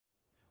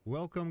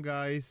Welcome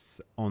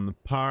guys on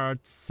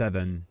part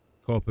 7,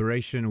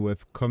 cooperation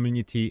with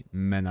community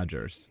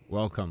managers.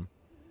 Welcome.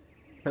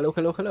 Hello,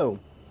 hello, hello.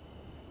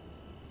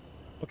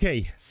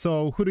 Okay,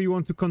 so who do you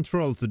want to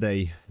control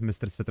today,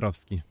 Mr.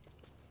 Svetrowski?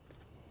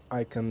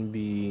 I can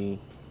be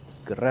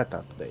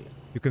Greta today.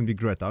 You can be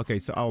Greta. Okay,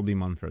 so I'll be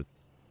Manfred.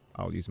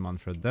 I'll use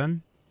Manfred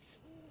then.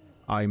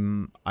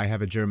 I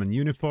have a German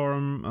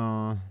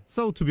uniform,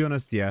 so to be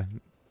honest, yeah.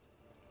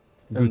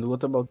 Good. And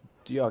what about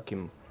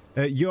Joachim?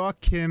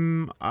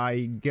 Joachim,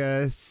 I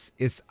guess,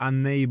 is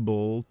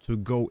unable to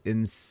go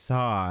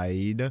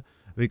inside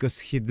because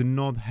he do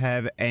not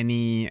have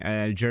any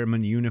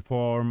German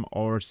uniform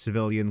or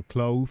civilian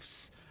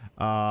clothes.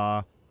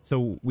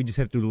 So we just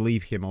have to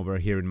leave him over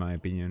here, in my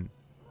opinion.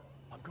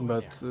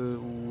 But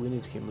we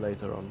need him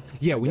later on.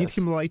 Yeah, we need guess.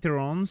 him later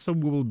on, so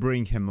we will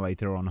bring him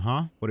later on,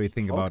 huh? What do you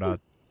think about that?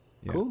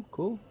 Yeah. Cool,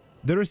 cool.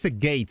 There is a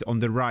gate on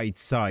the right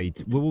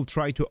side. We will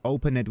try to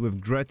open it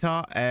with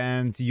Greta,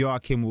 and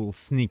Joachim will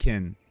sneak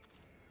in.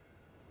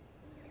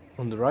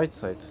 On the right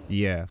side?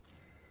 Yeah.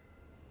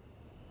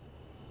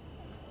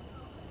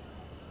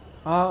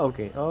 Ah,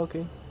 okay,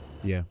 okay.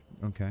 Yeah,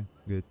 okay,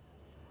 good.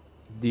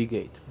 The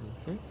gate.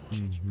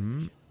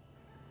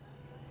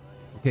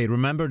 Okay,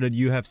 remember that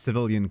you have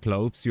civilian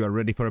clothes. You are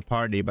ready for a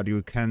party, but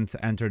you can't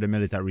enter the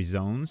military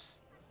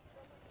zones.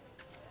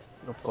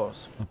 Of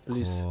course. Of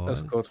Please course.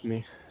 escort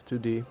me to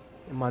the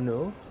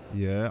Mano.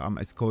 Yeah, I'm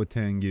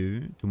escorting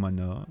you to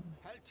Mano.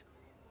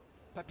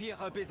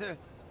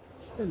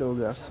 Hello,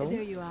 garçon.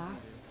 There you are.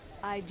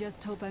 I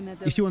just hope I'm at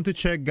the... If you want to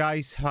check,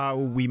 guys, how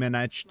we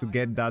managed to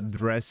get that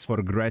dress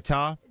for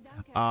Greta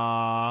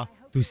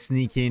to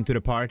sneak into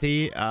the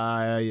party,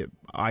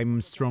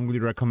 I'm strongly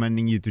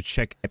recommending you to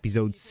check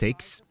episode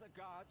 6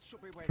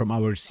 from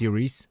our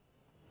series.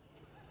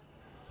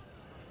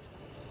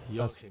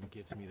 Joachim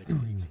gives me the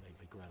creeps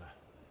lately, Greta.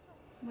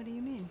 What do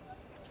you mean?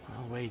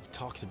 Well, the way he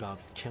talks about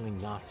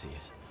killing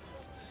Nazis.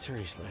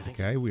 Seriously, I think...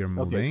 Okay, we are Okay,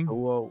 moving.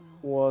 so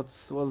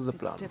what's the It's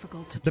plan?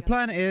 difficult to The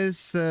plan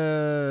is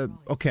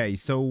okay,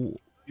 so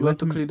You want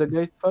to clear the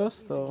gate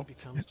first, or?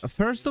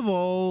 first of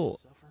all,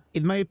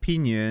 in my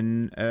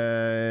opinion,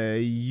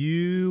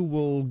 you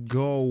will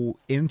go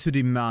into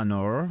the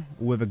manor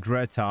with a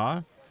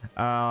Greta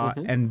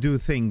and do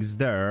things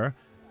there.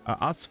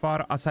 As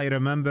far as I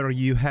remember,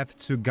 you have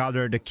to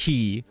gather the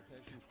key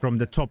from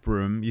the top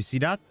room. You see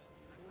that?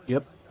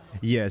 Yep.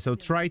 Yeah, so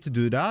try to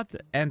do that,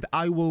 and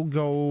I will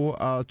go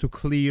to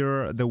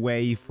clear the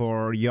way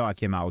for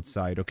Joachim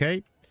outside,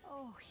 okay?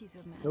 Oh, he's a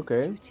man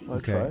Okay, of duty. I'll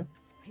Okay. try.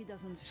 He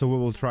doesn't So we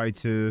will try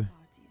to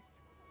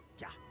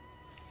parties.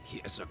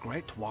 He is a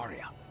great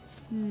warrior.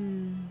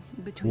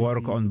 Between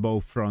work on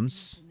both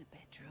fronts, in the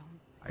bedroom.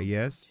 I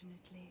guess.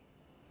 Unfortunately.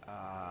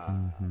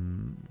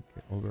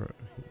 Okay, over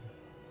here.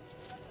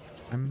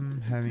 I'm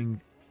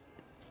having...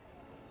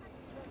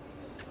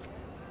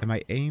 Am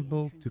I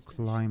able to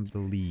climb the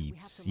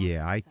leaves?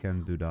 Yeah, I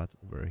can do that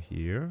over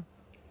here.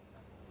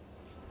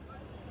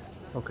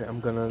 Okay, I'm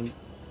gonna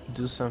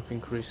do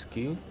something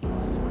risky.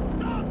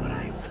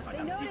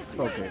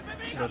 Okay,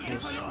 that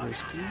was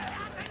risky.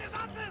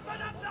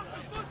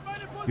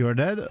 You're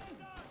dead?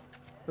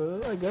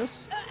 I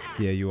guess.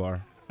 Yeah, you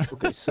are.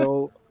 Okay,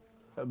 so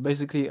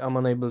basically I'm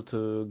unable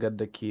to get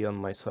the key on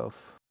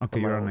myself. Okay,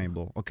 on my you're own.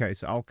 unable. Okay,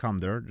 so I'll come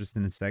there just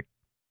in a sec.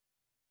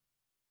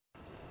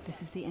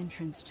 This is the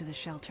entrance to the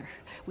shelter.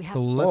 We have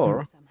So to let get me-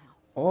 in somehow.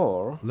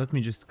 Or Let me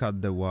just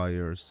cut the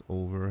wires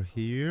over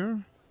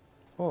here.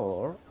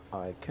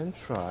 I can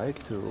try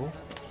to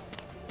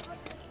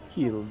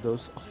kill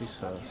those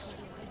officers.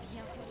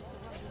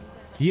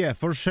 Yeah,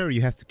 for sure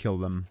you have to kill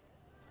them.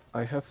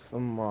 I have a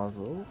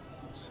muzzle,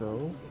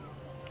 so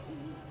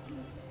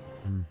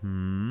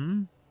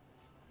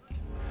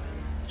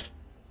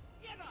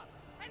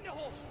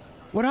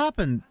What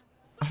happened?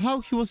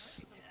 How he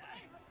was...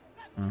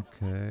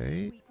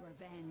 Okay. Sweet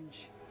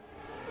revenge.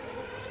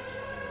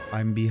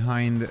 I'm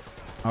behind...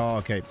 Oh,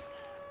 okay.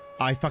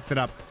 I fucked it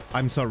up.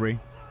 I'm sorry.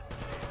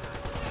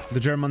 The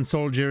German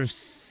soldiers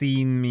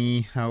seen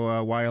me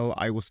while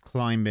I was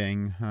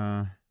climbing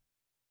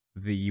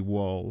the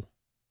wall.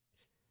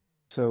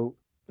 so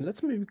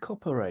let's maybe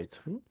cooperate.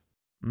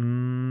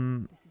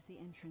 This is the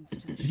entrance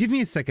to the Give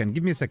me a second.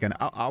 Give me a second.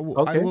 I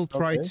will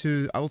try okay.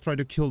 to. I will try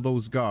to kill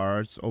those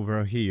guards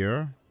over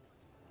here,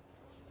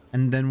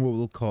 and then we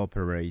will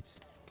cooperate.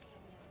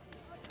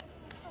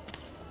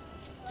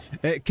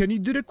 Can you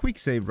do the quick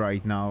save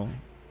right now?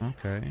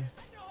 Okay.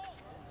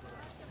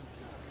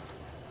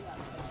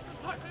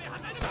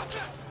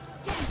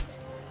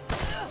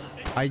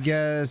 I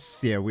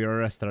guess, yeah, we are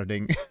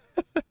restarting.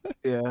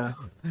 Yeah.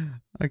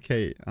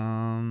 Okay,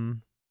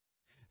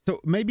 so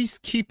maybe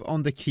skip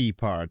on the key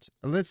part.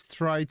 Let's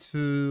try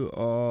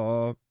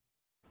to,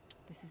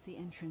 This is the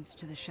entrance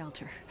to the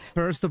shelter.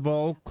 first of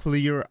all,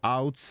 clear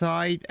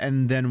outside,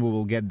 and then we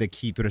will get the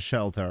key to the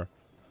shelter.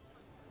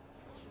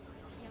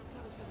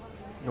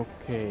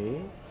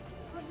 Okay.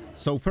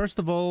 So first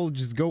of all,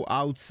 just go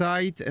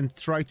outside and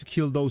try to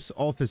kill those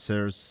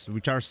officers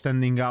which are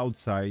standing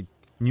outside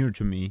near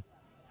to me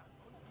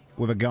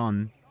with a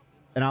gun.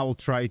 and I will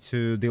try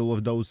to deal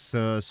with those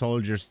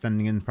soldiers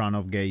standing in front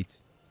of gate.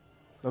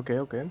 Okay,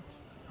 okay.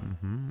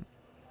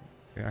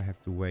 Okay, I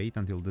have to wait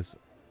until this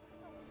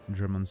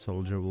German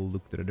soldier will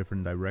look to a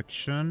different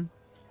direction.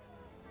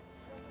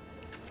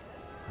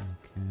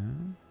 Okay.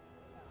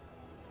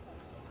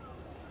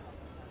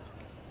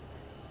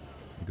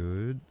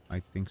 Good.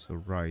 I think so.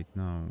 Right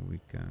now we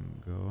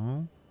can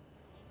go.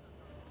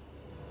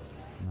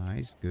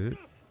 Nice. Good.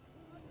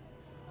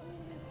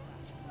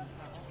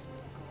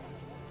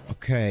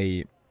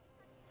 Okay.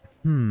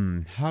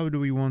 How do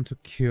we want to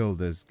kill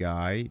this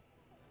guy?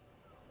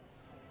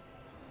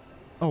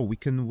 Oh, we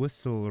can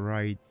whistle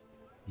right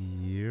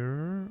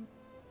here.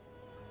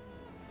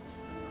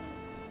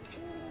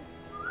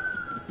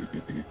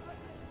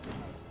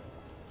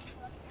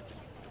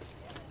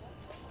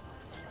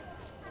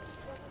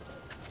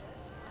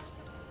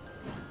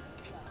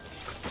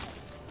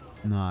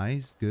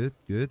 Nice. Good,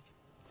 good.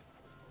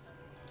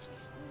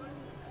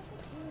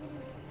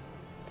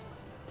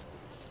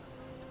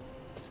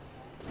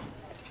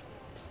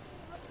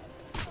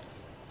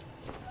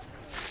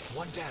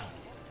 One down.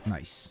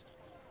 Nice.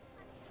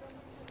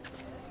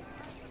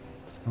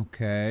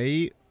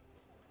 Okay.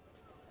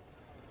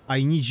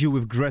 I need you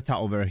with Greta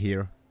over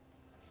here.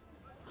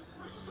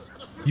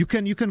 You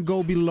can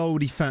go below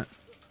the fence.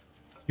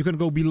 You can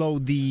go below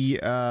the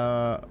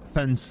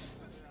fence.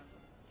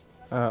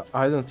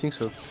 I don't think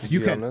so.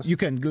 You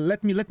can.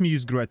 Let me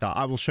use Greta.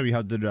 I will show you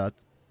how to do that.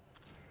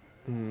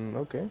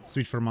 Okay.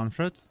 Switch for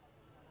Manfred.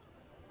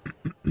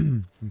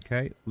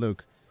 Okay,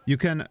 look. You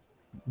can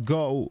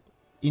go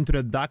into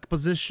the duck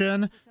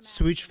position,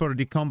 switch for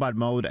the combat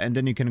mode, and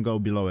then you can go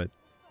below it.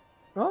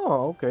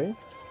 Oh, okay.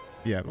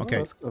 Yeah, Oh, okay.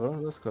 that's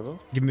clever. That's clever.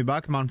 Give me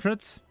back,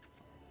 Manfred.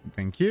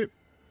 Thank you.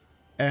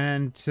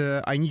 And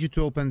I need you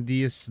to open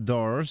these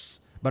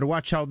doors. But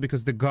watch out,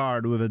 because the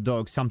guard with a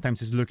dog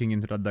sometimes is looking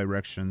into that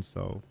direction,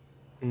 so...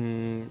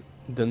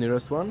 The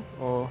nearest one,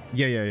 or...?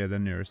 Yeah, the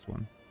nearest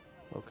one.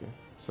 Okay,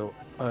 so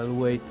I'll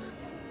wait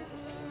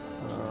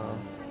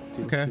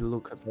till he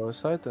look at our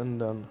side, and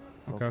then...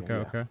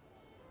 Okay.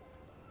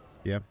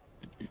 Yeah,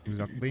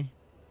 exactly.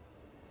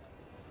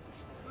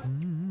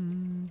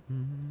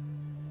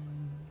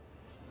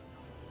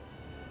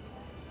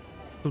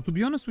 So to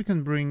be honest, we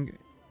can bring...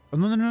 Oh,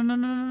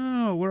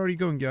 no. Where are you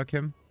going,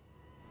 Joachim?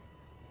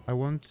 I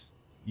want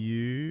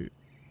you...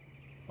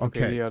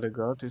 Okay. The other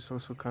guard is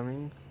also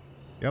coming.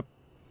 Yep.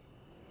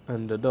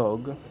 And the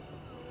dog.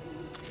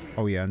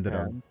 Oh yeah, and the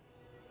dog.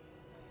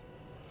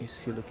 Is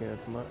he looking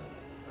at my...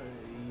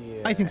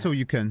 yeah. I think so,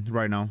 you can,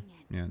 right now.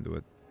 Yeah, do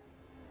it.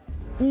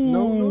 Ooh!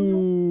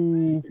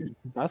 No.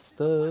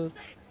 Bastard.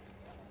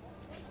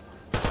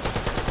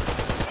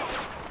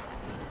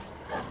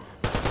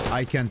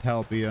 I can't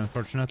help you,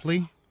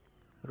 unfortunately.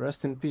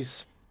 Rest in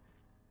peace.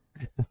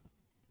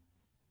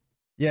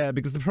 Yeah,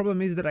 because the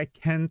problem is that I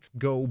can't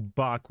go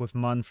back with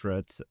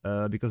Manfred,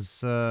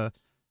 because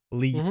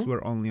leaves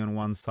were only on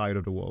one side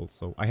of the wall,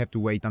 so I have to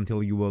wait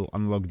until you will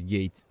unlock the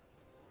gate.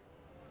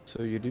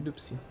 So you did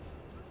oopsie.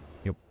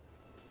 Yep.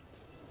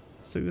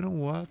 So you know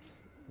what?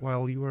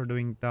 While you are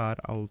doing that,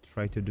 I'll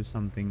try to do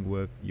something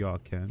with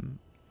Joachim.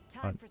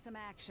 Time for some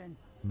action.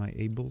 Am I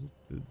able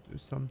to do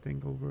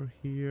something over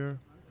here?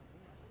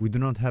 We do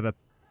not have a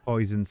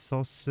poisoned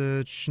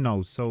sausage.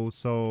 No,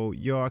 so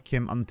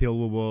Joachim, until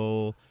we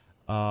will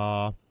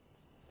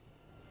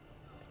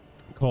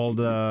call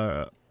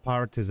the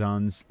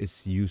partisans,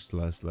 is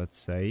useless, let's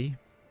say.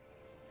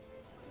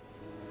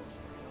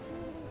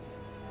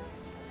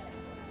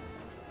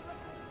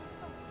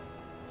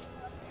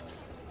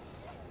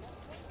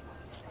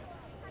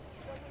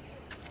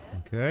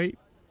 Okay.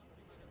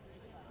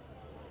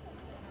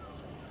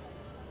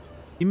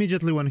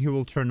 Immediately when he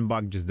will turn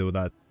back, just do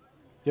that.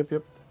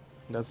 Yep.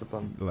 That's the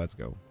plan. Let's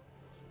go.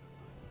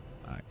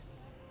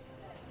 Nice.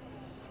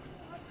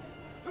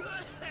 The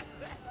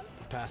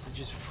passage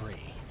is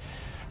free.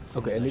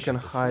 Okay, and you can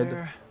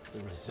hide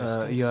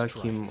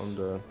Joachim on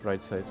the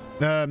right side.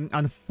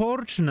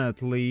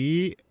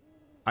 Unfortunately,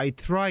 I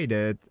tried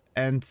it,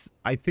 and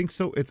I think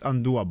so it's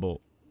undoable.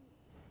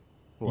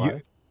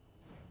 Why?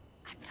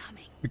 I'm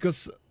coming.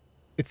 Because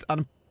it's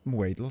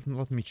wait,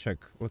 let me check.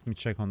 Let me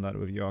check on that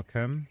with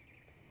Joachim.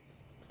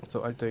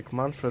 So I take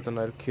Manfred and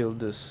I'll kill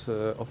this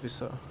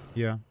officer.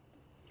 Yeah,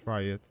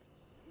 try it.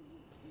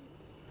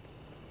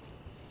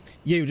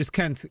 Yeah, you just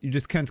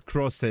can't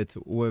cross it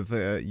with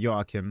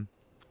Joachim.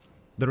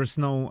 There is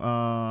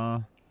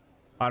no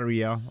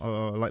area,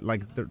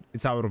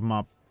 it's out of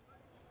map.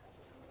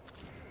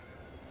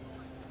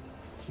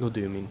 What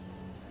do you mean?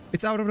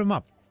 It's out of the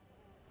map.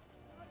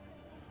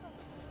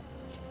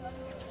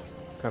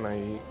 Can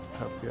I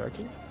help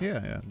Joachim?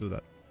 Yeah, do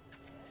that.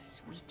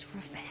 Sweet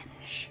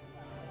revenge.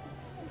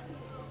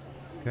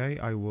 Okay,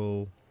 I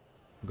will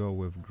go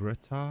with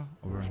Greta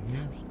over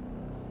here.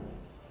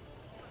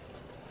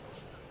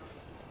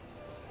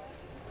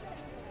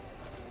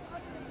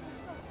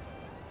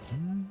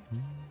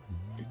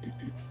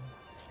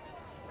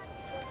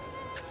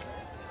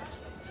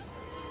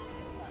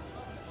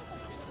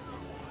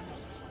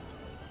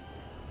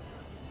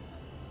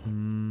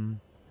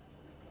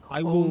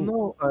 I Oh will.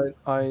 no,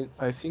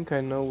 I think I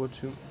know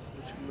what you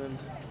meant.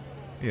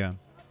 Yeah.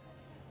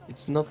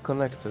 It's not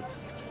connected.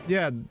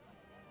 Yeah.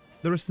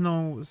 There is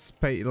no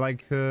space.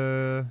 Like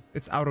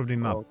it's out of the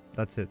map. Oh.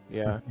 That's it.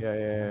 Yeah.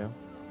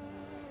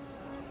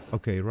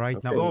 Okay.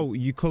 Right now. Okay. Oh,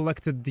 you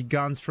collected the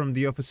guns from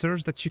the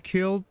officers that you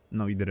killed?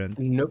 No, you didn't.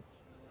 Nope.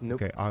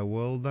 Okay, I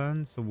will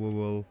then. So we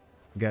will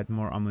get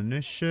more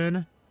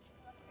ammunition.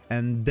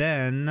 And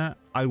then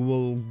I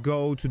will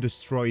go to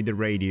destroy the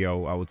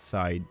radio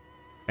outside.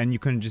 And you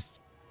can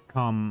just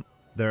come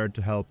there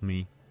to help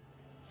me.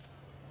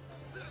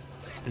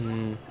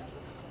 And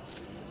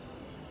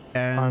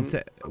I'm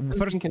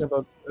first, thinking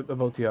about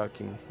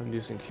Joachim and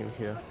using him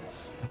here.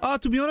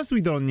 to be honest,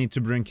 we don't need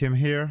to bring him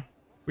here.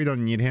 We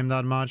don't need him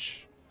that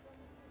much.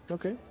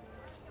 Okay.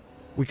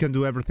 We can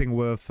do everything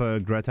with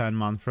Greta and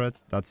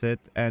Manfred. That's it.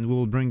 And we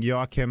will bring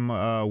Joachim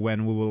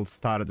when we will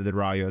start the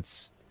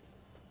riots.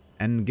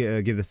 And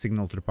give the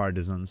signal to the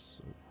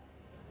partisans.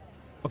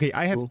 Okay,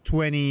 I have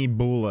 20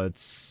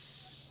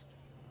 bullets.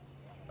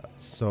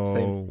 So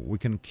Same. we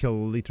can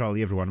kill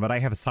literally everyone. But I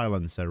have a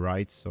silencer,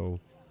 right? So...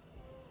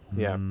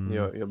 Yeah,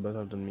 you're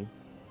better than me.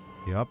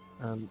 Yep.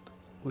 And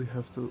we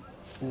have to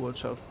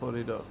watch out for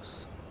the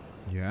dogs.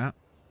 Yeah.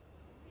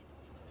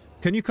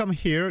 Can you come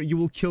here? You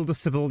will kill the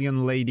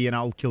civilian lady and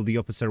I'll kill the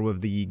officer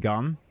with the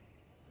gun.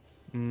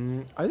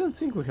 I don't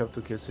think we have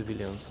to kill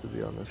civilians, to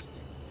be honest.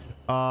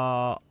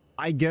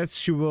 I guess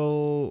she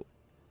will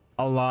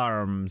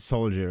alarm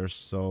soldiers,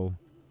 so...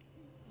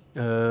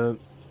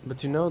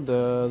 But you know,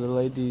 the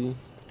lady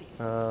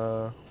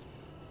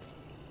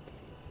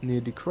near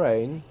the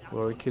crane,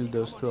 where we killed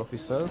those 2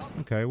 officers,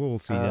 Okay, we will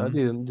see them.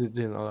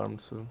 didn't alarm,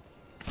 so...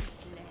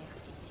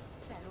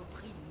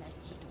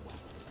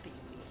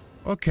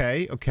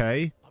 Okay. I'm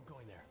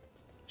going there.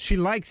 She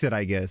likes it,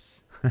 I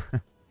guess.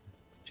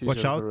 she's Watch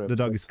just out, very the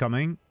dog upset. is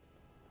coming.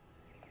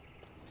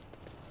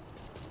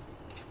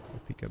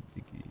 Pick up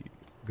the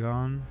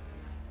gun.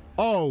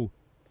 Oh!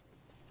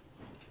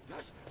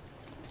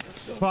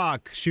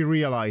 Fuck, she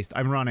realized.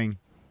 I'm running.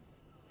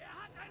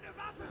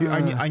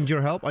 I need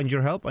your help, I need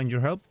your help, I need your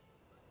help.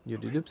 You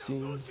did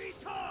oopsie.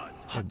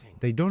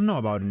 They don't know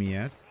about me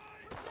yet.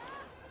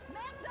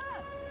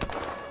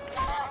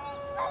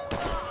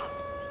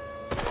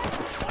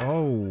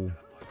 Oh.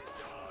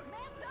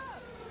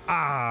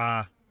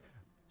 Ah.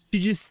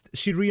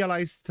 She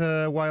realized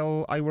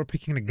while I were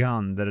picking the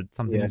gun that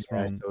something is Yeah,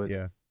 I wrong. saw it.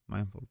 Yeah,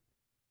 my fault.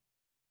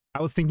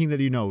 I was thinking that,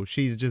 you know,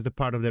 she's just a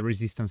part of the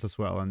resistance as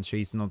well, and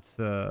she's not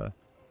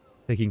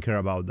taking care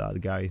about that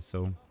guy,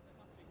 so...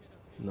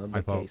 Not My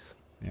the fault. case.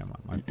 Yeah,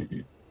 my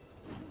fault.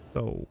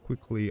 So,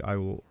 quickly I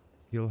will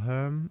kill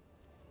him.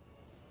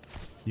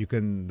 You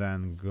can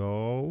then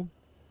go.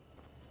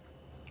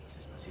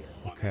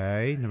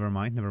 Okay, never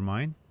mind, never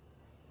mind.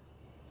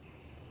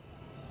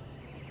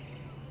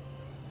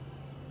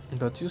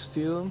 But you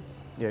still...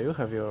 Yeah, you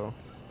have your...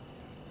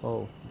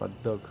 Oh, but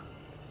dog.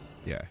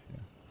 Yeah.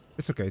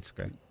 It's okay, it's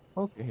okay.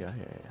 Okay, yeah.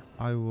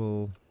 I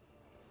will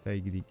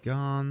take the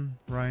gun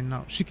right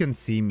now. She can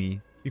see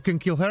me. You can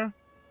kill her?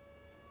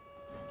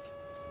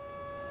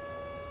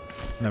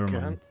 Never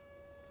Can? mind.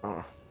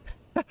 Oh.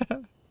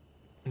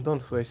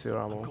 Don't waste your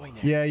I'm ammo. going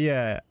there.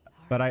 Yeah.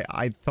 But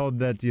I thought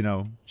that, you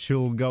know,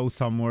 she'll go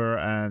somewhere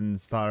and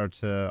start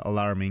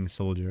alarming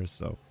soldiers,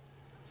 so...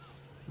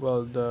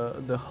 Well,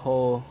 the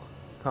whole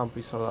camp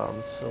is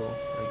alarmed, so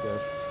I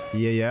guess...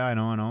 Yeah, I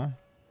know.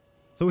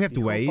 So we have to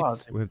The whole wait.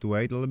 party. We have to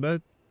wait a little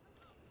bit.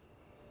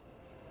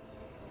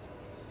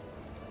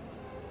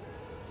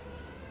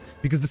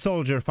 Because the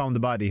soldier found the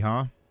body,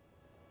 huh?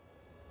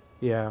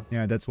 Yeah.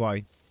 Yeah, that's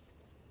why.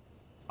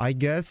 I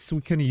guess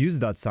we can use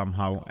that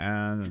somehow,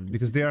 and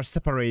because they are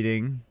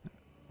separating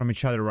from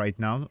each other right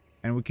now,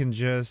 and we can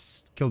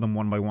just kill them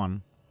one by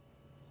one.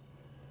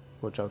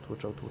 Watch out.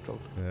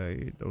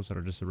 Okay, those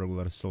are just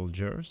regular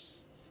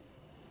soldiers.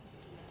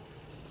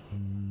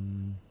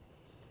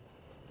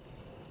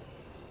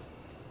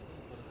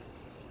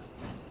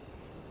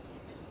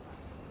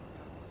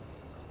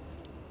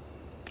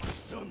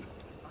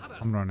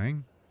 I'm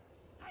running.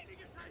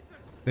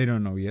 They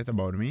don't know yet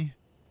about me.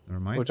 Never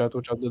mind. Watch out,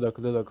 the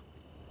dog.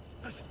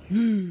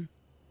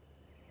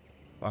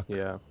 Fuck.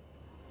 Yeah.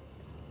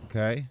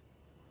 Okay.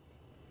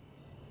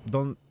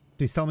 Don't...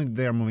 Please tell me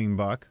they are moving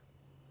back.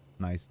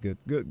 Nice, good.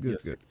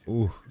 Yes.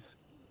 Ooh.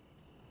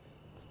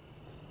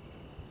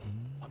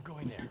 I'm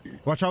going there.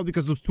 Watch out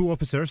because those 2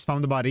 officers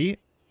found the body.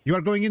 You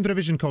are going into the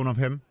vision cone of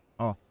him.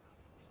 Oh,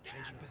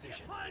 Changing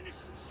position.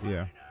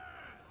 yeah.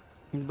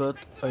 But,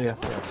 yeah.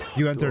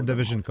 You entered the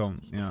vision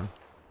cone, yeah.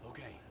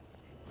 Okay.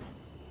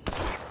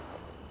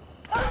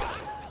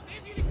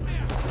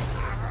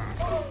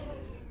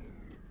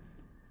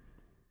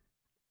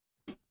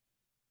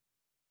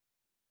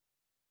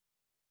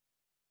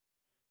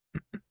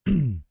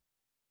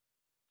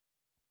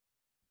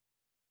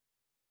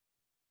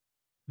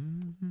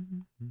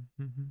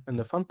 And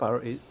the fun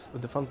part is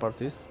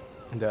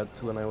that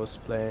when I was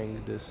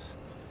playing this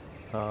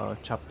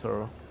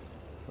chapter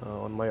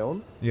on my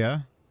own,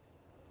 Yeah?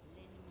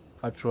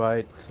 I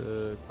tried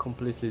a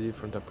completely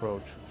different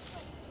approach.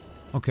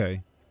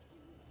 Okay.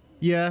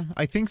 Yeah,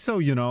 I think so,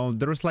 you know.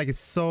 There's like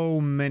so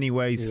many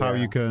ways how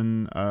you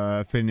can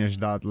finish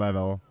that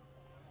level.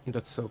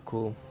 That's so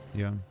cool.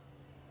 Yeah.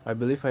 I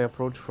believe I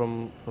approached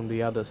from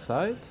the other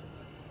side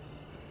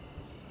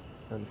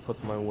and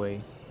fought my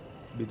way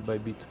bit by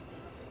bit.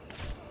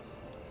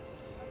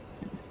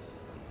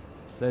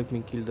 Let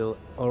me kill the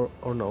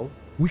or no.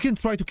 We can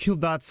try to kill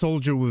that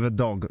soldier with a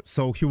dog,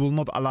 so he will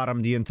not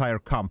alarm the entire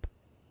camp.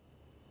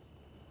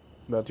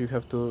 But you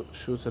have to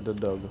shoot at the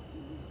dog.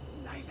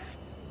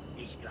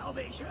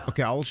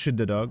 Okay, I'll shoot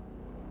the dog.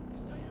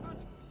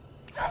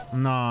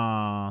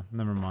 Nah,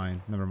 never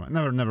mind. Never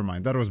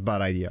mind. That was a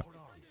bad idea.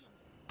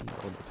 No,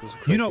 that was a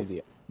You great know,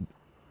 idea.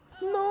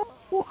 No.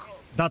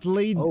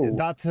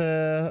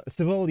 that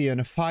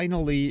civilian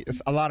finally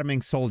is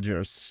alarming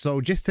soldiers.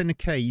 So just in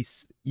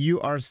case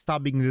you are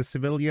stabbing the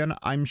civilian,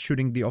 I'm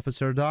shooting the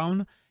officer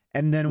down,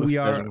 and then we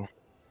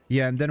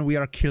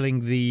are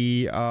killing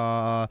the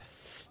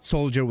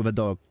soldier with a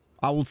dog.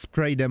 I will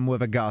spray them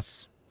with a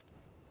gas.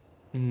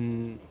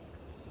 I'm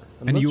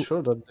not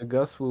sure that the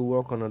gas will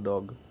work on a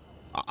dog.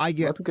 I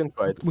get. But we can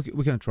try it.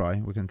 We can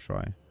try. We can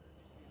try.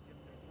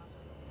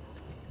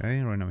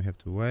 Okay, right now we have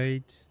to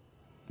wait.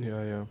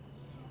 Yeah.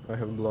 I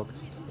have blocked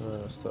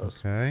stairs.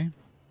 Okay.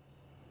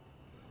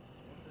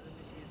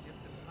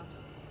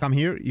 Come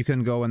here. You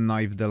can go and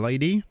knife the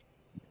lady.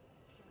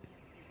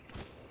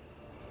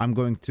 I'm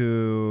going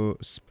to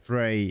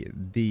spray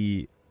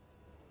the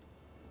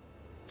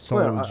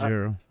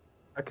soldier. Well,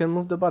 I can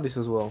move the bodies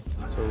as well.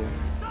 So.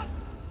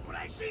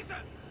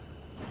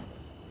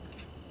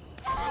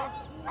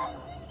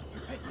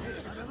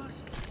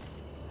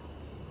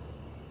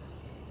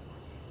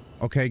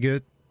 Okay,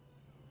 good.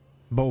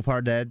 Both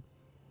are dead.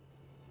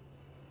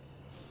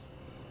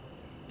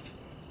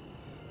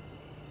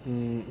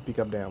 Pick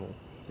up the ammo.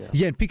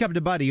 Yeah, pick up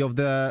the body of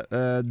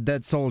the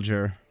dead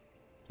soldier,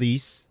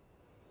 please.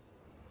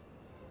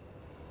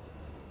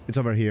 It's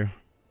over here.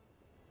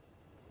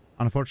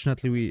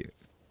 Unfortunately,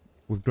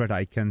 with Greta,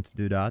 I can't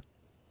do that.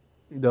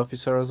 The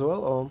officer as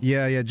well, or?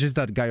 Yeah, just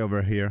that guy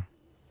over here.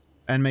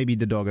 And maybe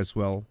the dog as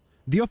well.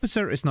 The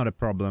officer is not a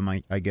problem,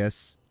 I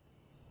guess.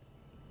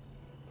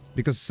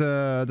 Because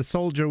the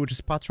soldier which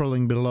is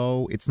patrolling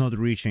below, it's not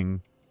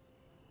reaching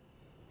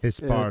his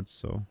part,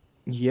 so...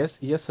 Yes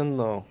and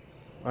no.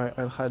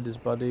 I'll hide this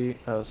body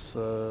as...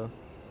 oh,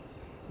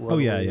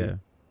 yeah.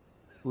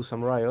 Do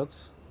some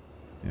riots.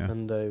 Yeah.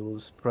 And they will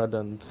spread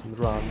and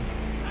run.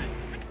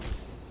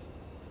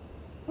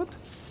 What?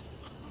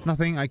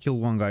 Nothing, I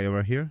killed one guy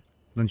over here.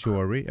 Don't you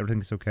worry,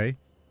 everything's okay.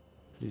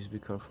 Please be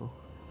careful.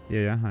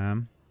 Yeah, I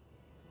am.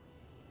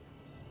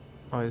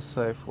 I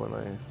safe when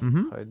I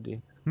hide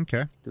the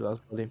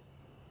last body.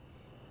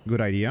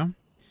 Good idea.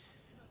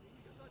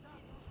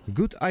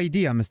 Good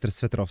idea, Mr.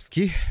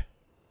 Svetrowski.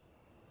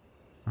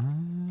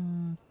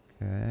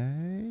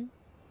 Okay.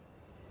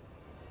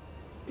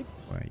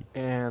 Wait.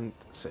 And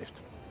saved.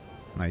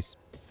 Nice.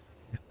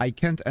 I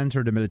can't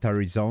enter the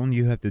military zone.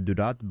 You have to do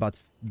that.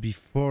 But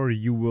before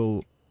you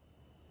will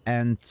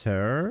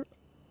enter...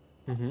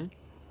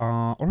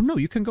 or no,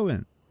 you can go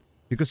in.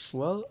 Because...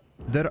 Well...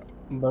 There...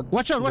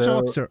 Watch out,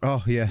 officer!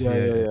 Oh,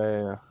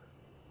 yeah.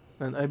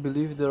 And I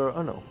believe there are...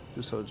 Oh, no.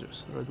 2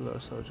 soldiers. Regular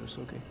soldiers,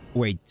 okay.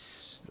 Wait.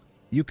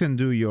 You can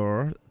do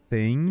your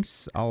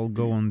things. I'll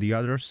go on the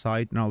other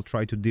side and I'll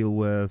try to deal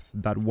with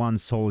that one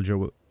soldier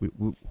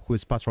who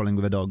is patrolling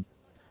with a dog.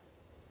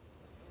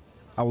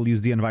 I will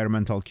use the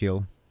environmental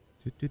kill.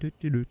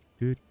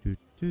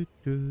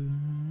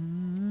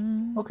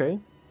 Okay.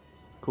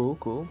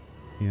 Cool.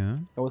 Yeah.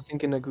 I was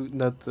thinking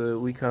that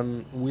we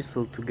can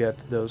whistle to get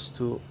those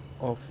 2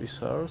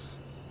 officers,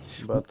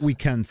 but... We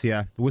can't,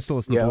 yeah. Whistle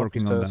is not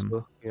working on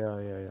them.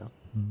 Yeah.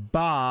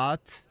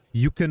 But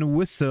you can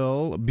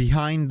whistle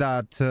behind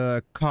that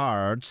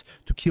cart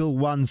to kill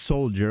one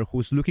soldier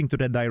who's looking to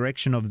the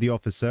direction of the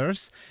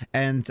officers,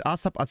 and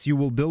ASAP, as you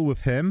will deal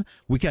with him,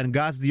 we can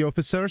gas the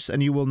officers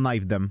and you will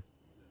knife them.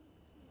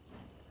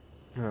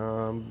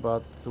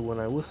 But when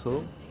I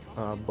whistle,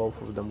 both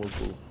of them will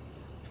pull.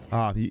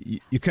 Ah,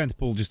 you can't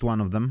pull just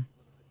one of them?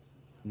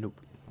 Nope.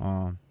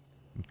 Oh,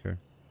 okay.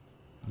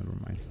 Never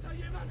mind.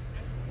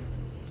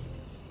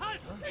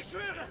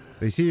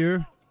 They see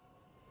you?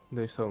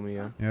 They saw me,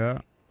 yeah.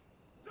 Yeah.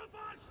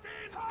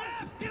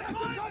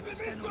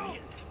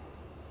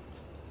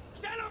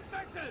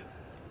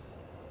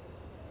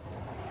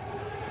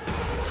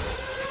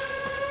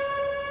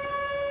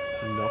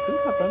 Nothing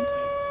happened.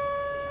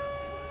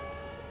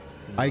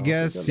 I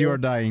guess you're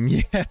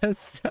dying,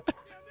 yes.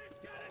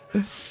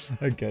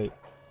 Okay,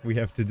 we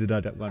have to do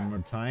that one more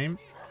time.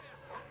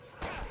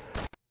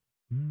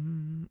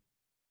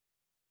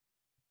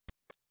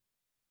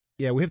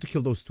 Yeah, we have to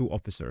kill those 2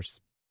 officers.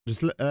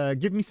 Just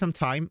give me some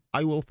time.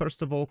 I will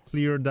first of all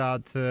clear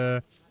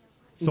that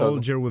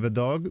soldier with a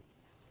dog.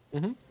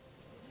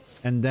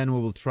 And then we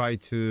will try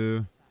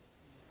to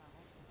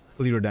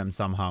clear them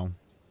somehow.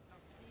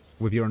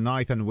 With your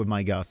knife and with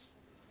my gas.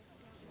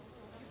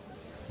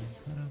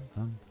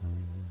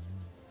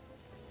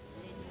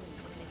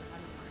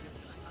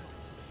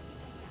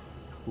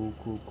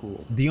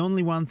 Cool. The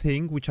only one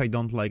thing which I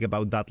don't like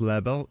about that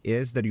level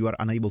is that you are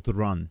unable to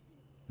run.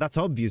 That's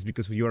obvious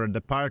because you are at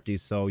the party,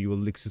 so you will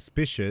look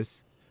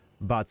suspicious,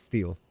 but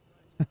still.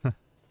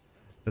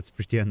 That's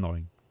pretty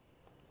annoying.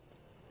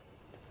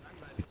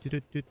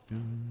 Okay.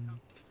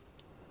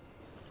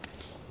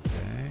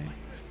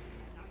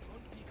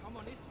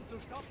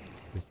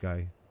 This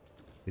guy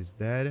is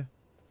dead.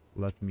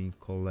 Let me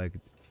collect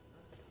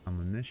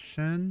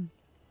ammunition.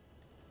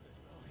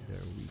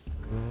 There we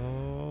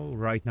go.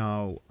 Right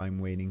now, I'm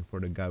waiting for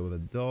the guy with a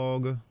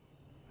dog.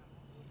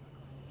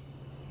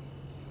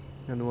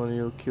 And when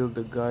you kill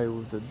the guy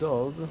with the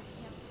dog,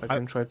 I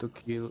can try to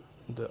kill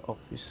the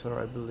officer,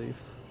 I believe.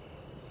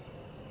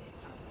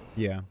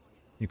 Yeah,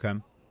 you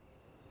can.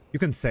 You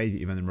can save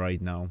even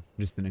right now,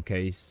 just in a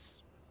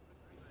case.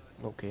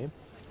 Okay.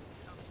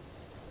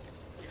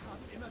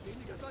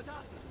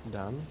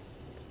 Done.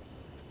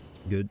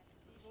 Good.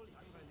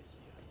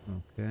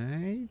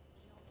 Okay.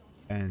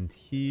 And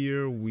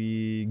here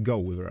we go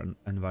with an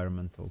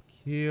environmental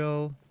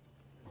kill.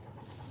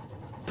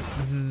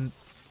 Zzz.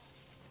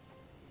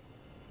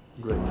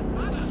 Great.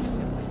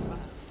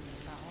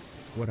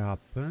 What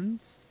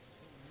happened?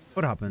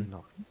 What happened?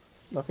 No.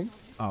 Nothing.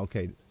 Ah,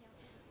 okay.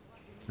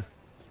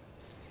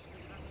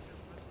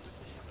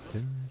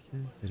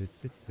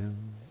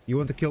 You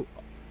want to kill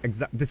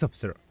this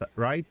officer,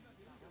 right?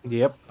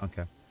 Yep.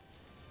 Okay.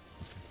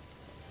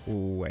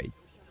 Wait.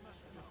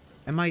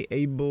 Am I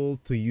able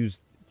to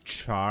use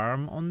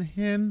charm on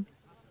him?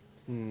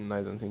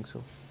 I don't think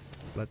so.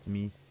 Let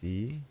me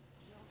see.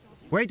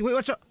 Wait,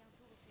 watch out!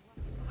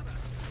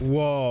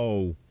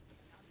 Whoa.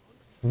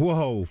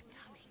 Whoa.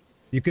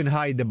 You can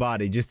hide the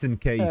body just in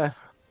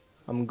case.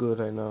 I'm good,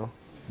 I know.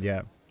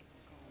 Yeah.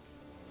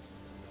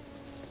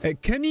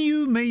 Can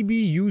you maybe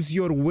use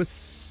your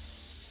whistle?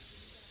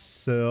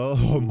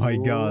 Oh my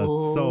god,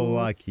 so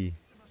lucky.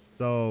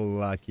 So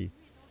lucky.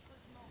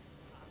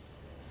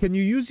 Can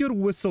you use your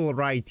whistle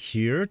right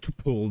here to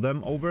pull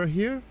them over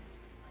here?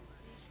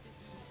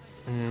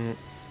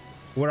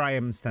 Where I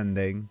am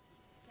standing.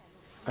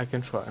 I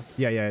can try.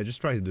 Yeah, just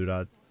try to do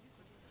that.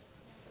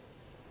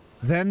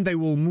 Then they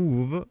will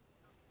move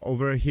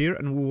over here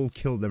and we will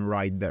kill them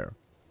right there.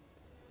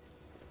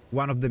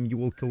 One of them you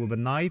will kill with a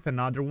knife,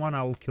 another one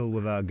I will kill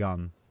with a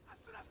gun.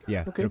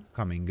 Yeah, okay. They're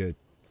coming, good.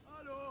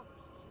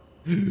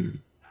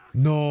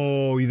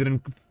 No, you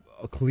didn't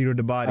clear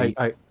the body.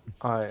 I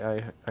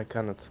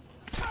cannot.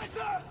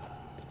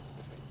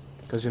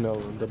 Because, you know,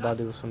 the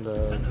body was on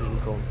the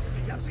cone.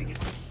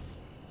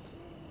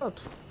 But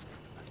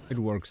it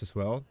works as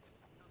well.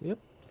 Yep.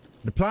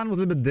 The plan was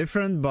a bit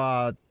different,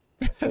 but...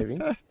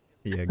 Saving.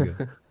 Yeah,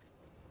 good.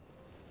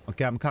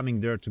 Okay, I'm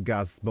coming there to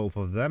gas both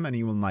of them and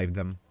you will knife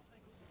them.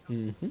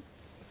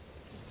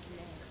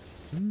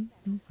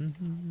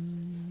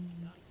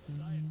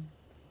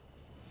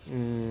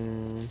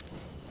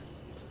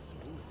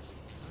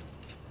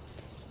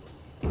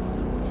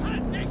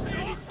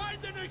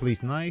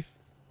 Please knife.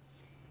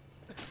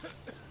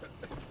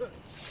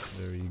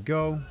 There you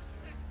go.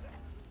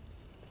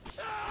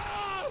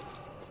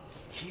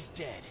 He's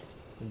dead.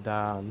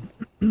 Done.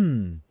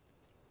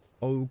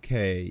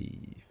 Okay.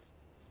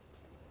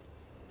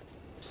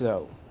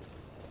 So.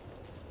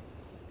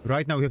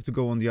 Right now we have to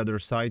go on the other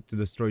side to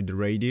destroy the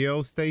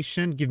radio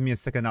station. Give me a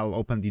second, I'll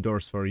open the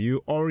doors for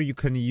you. Or you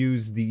can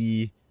use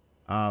the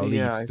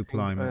leaves to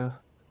climb.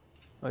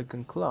 I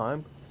can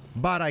climb.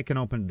 But I can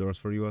open the doors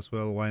for you as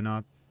well, why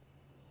not?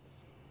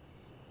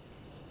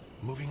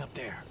 Moving up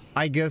there.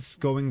 I guess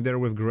going there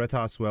with Greta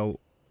as well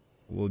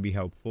will be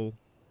helpful.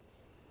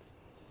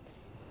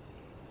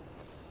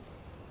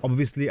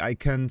 Obviously, I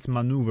can't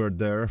maneuver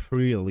there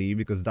freely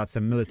because that's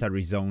a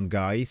military zone,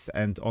 guys,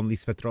 and only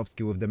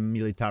Svetrovsky with the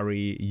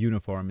military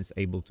uniform is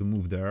able to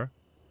move there.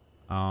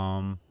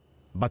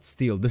 But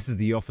still, this is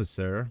the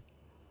officer,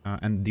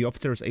 and the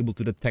officer is able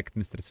to detect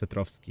Mr.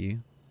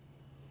 Svetrovsky,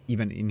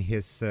 even in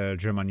his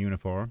German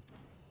uniform.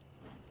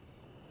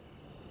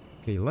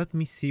 Okay, let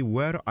me see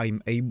where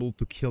I'm able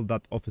to kill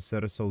that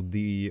officer so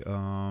the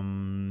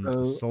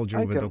soldier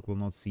with a dog will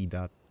not see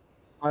that.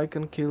 I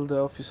can kill the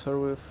officer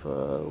with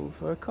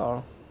a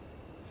car.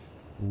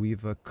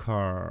 With a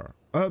car.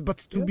 But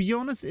to be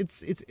honest,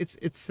 it's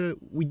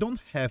we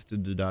don't have to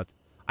do that.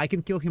 I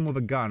can kill him with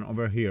a gun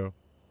over here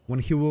when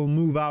he will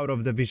move out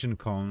of the vision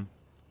cone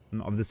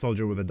of the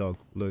soldier with a dog.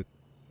 Look.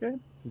 Okay,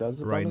 that's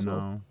the right plan as now.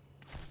 Well.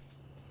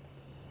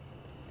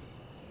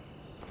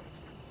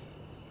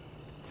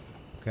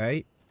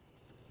 Okay.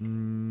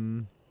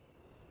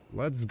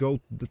 Let's go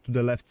to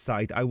the left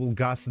side. I will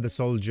gas the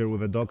soldier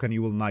with a dog and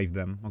you will knife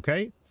them,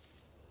 okay?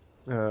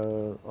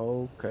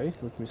 Okay,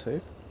 let me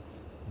save.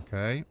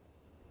 Okay.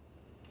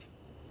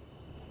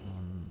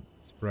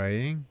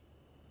 Spraying.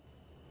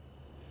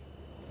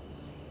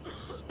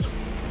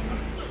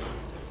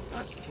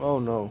 Oh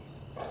no.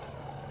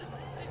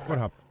 What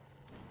happened?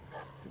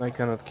 I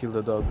cannot kill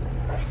the dog.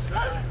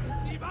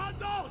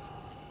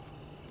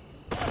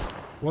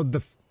 What the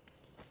f...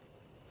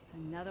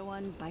 Another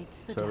one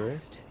bites the Sorry?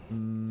 dust.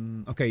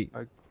 Okay,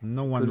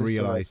 no one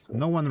realized.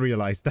 No one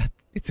realized that.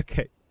 It's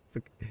okay. It's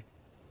okay.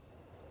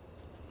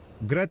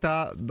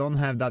 Greta don't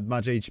have that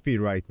much HP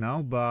right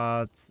now,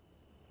 but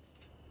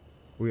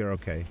we are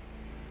okay.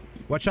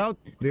 Watch out,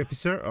 the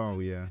officer. Oh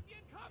yeah.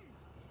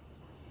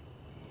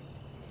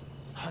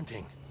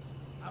 Hunting.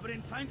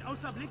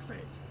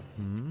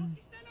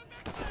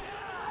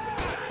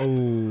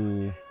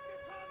 Oh.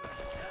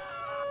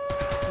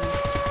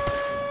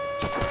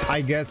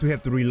 I guess we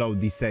have to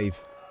reload the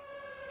save.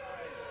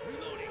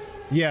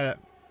 Yeah,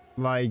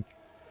 like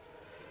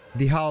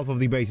the half of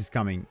the base is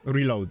coming.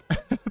 Reload,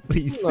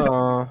 please.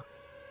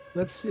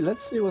 Let's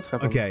see what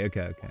happens. Okay. All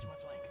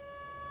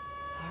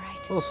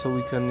right. Also,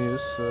 we can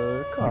use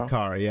car. The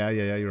car, yeah,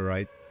 you're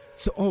right.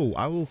 So,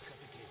 I will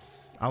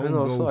And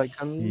also go I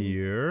can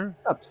here.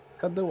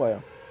 cut the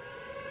wire.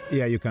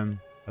 Yeah, you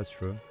can. That's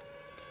true.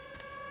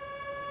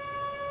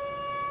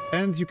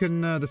 And you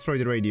can destroy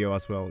the radio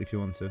as well if you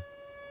want to.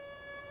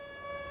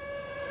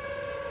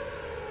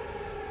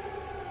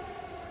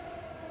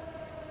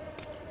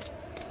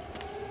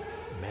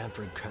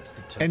 Manfred cuts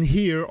the top. And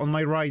here on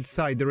my right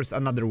side there is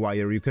another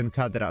wire. You can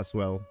cut it as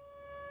well.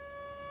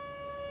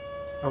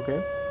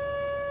 Okay.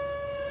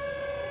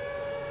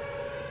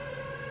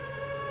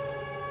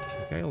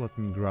 Okay, let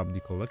me grab the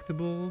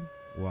collectible.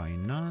 Why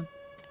not?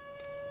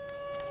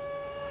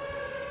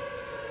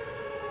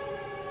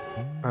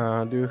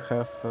 Do you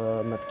have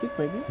a medkit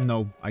maybe?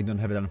 No, I don't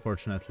have it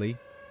unfortunately.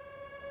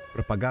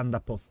 Propaganda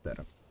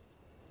poster.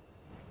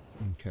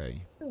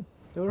 Okay. Be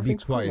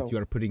Everything's cool quiet, now. you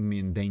are putting me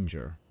in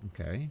danger.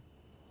 Okay.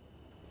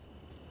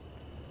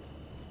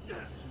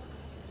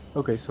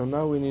 Okay, so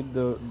now we need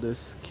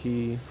this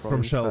key from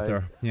inside,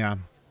 shelter, yeah.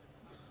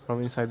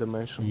 from inside the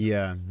mansion.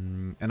 Yeah,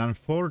 and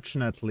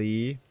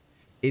unfortunately,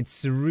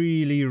 it's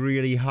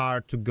really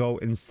hard to go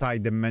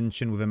inside the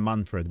mansion with a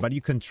Manfred, but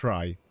you can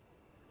try.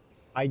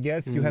 I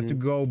guess you have to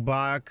go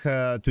back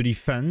to the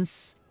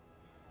fence,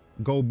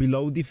 go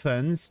below the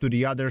fence to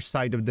the other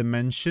side of the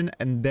mansion,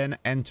 and then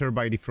enter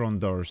by the front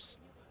doors.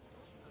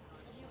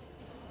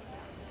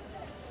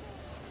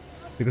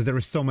 Because there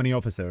are so many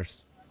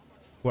officers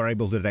who are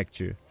able to detect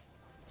you.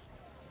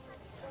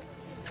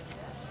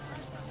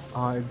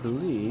 I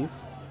believe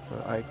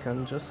I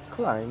can just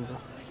climb.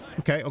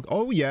 Okay.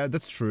 Oh yeah,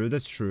 that's true.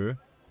 That's true.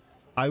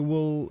 I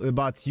will,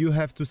 but you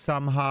have to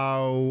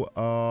somehow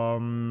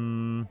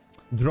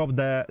drop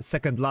the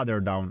second ladder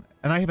down.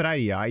 And I have an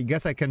idea. I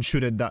guess I can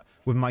shoot it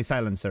with my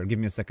silencer. Give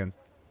me a second.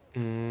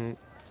 I'm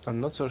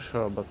not so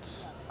sure, but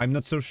I'm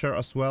not so sure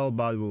as well,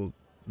 but we'll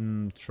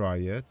try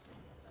it.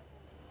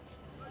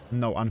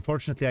 No,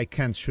 unfortunately, I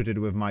can't shoot it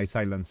with my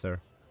silencer.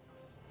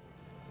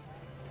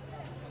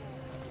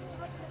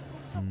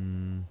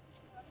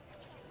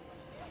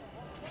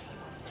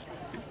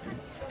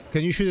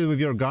 Can you shoot it with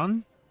your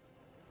gun?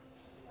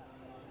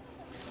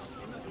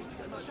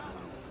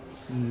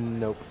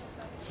 nope.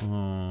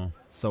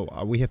 So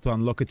we have to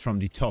unlock it from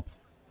the top.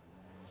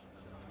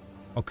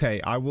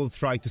 Okay, I will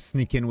try to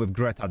sneak in with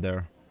Greta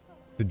there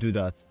to do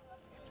that.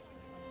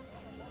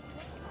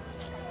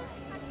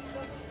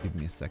 Give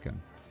me a second.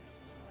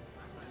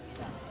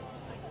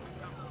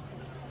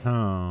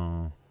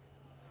 Oh.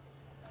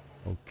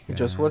 Okay.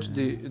 Just watch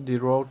the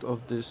road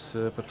of this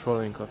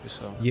patrolling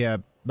officer. Yeah,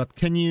 but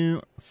can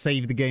you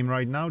save the game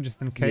right now,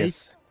 just in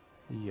case?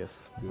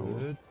 Yes.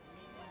 Good.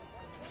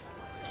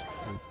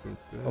 Good.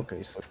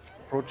 Okay, so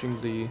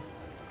approaching the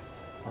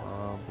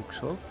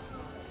bookshelf.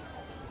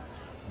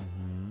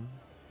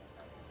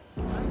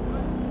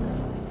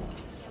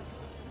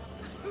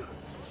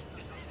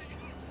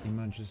 You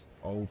might just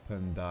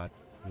open that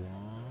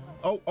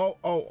one.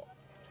 Oh!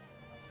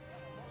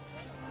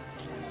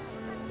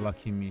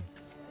 Lucky me.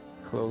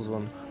 Close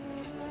one.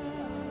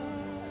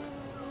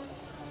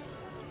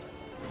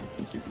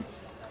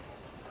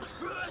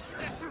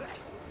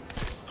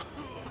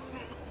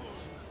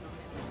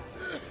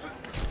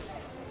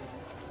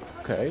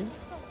 Okay.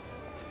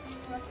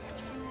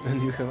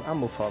 And you have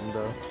ammo farm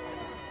there.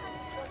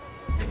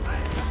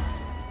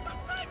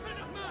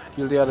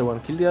 Kill the other one.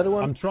 Kill the other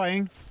one. I'm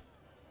trying.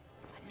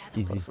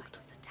 Easy. Perfect.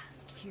 That's the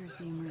test. Here's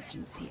the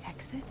emergency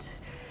exit.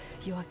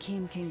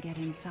 Joachim can get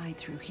inside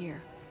through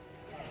here.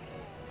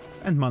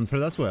 And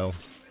Manfred as well.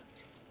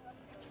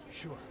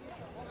 Sure.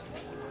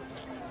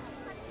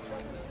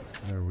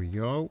 There we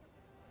go.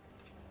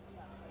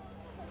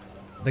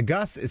 The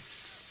gas is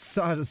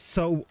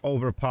so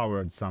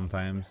overpowered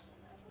sometimes.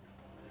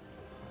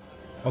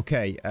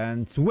 Okay,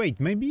 and wait,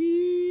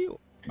 maybe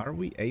are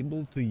we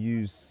able to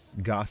use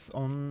gas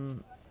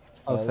on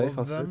all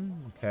of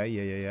them? Okay,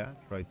 yeah.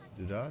 Try to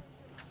do that.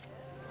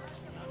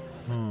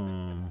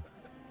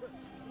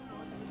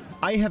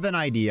 I have an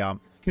idea.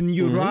 Can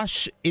you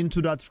rush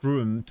into that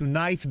room to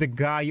knife the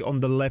guy on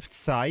the left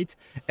side,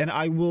 and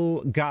I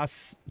will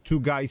gas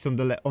two guys on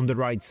the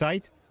right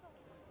side?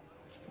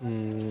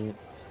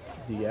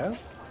 Yeah.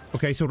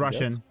 Okay, so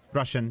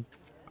Russian.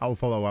 I'll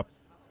follow up.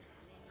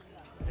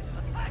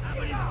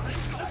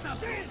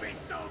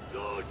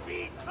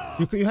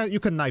 You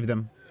can knife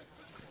them.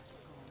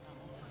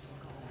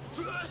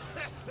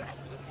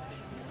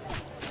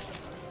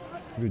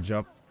 Good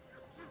job.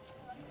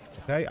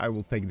 Okay, I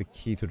will take the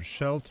key to the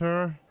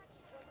shelter.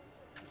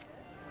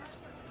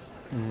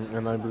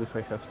 And I believe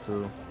I have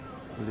to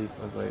leave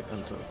as I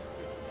enter.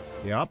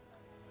 Yep.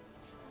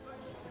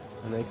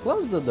 And I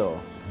close the door.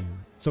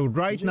 So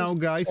right now,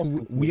 guys,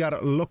 we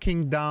are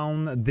locking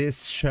down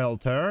this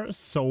shelter.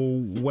 So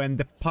when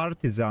the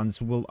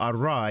partisans will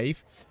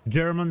arrive,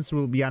 Germans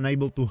will be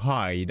unable to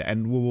hide,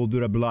 and we will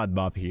do a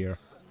bloodbath here.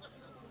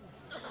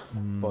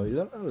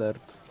 Spoiler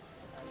alert.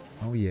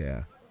 Oh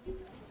yeah.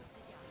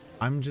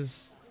 I'm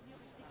just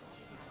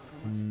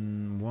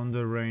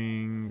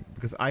wondering,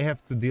 because I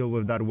have to deal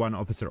with that one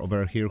officer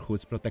over here who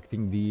is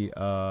protecting the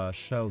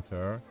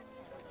shelter.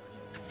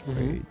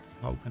 Wait,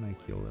 how can I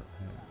kill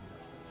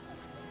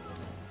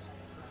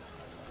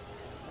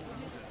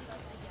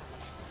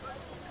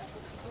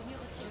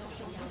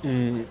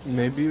it?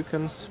 Maybe you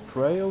can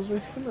spray over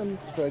him and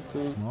try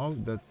to... No,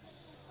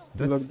 that's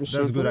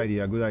a good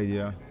idea, good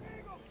idea.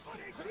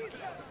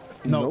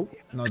 No, Nope.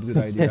 not good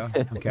idea.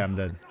 Okay, I'm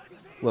dead.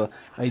 Well,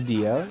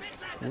 idea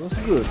was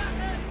good.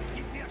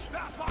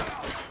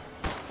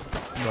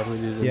 But we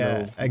didn't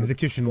know.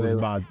 Execution was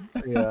bad.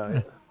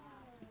 Yeah.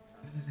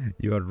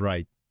 You are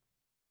right.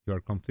 You are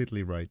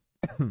completely right.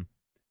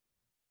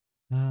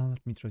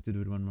 Let me try to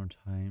do it one more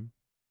time.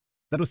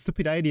 That was a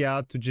stupid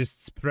idea to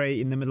just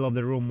spray in the middle of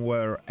the room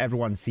where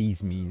everyone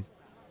sees me.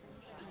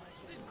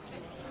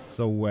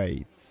 So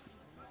wait.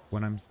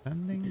 When I'm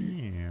standing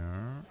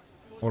here...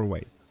 Or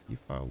wait. If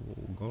I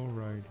will go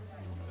right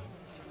here...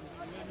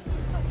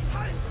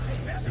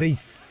 They...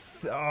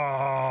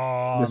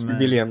 Oh, The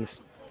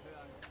civilians.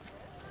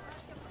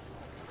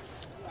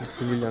 The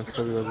civilians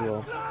saw you as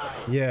well.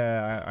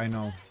 Yeah, I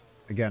know.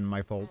 Again,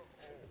 my fault.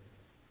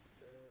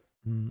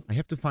 I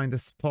have to find a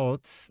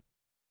spot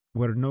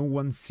where no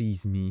one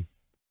sees me.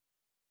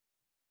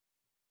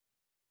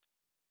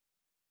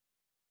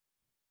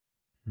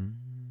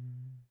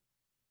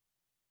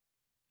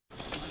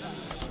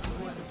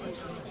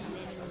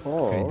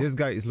 Okay, this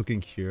guy is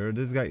looking here.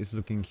 This guy is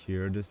looking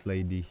here. This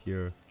lady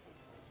here.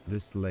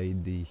 This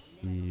lady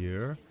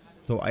here.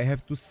 So I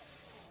have to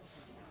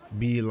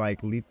be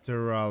like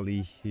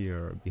literally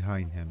here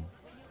behind him.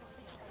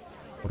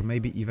 Or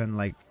maybe even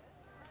like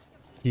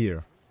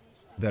here.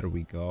 There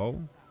we go.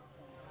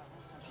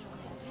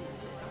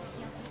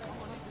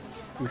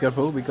 Be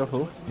careful, be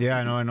careful. Yeah,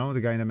 I know.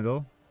 The guy in the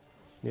middle.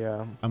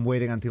 Yeah. I'm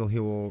waiting until he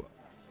will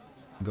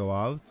go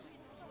out.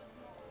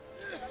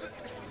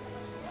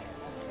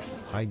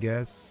 I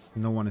guess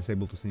no one is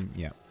able to see him.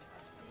 Yeah.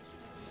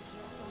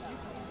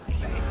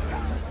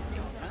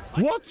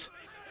 What?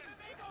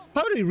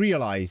 How did he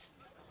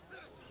realize?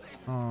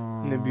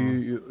 Maybe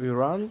you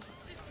run?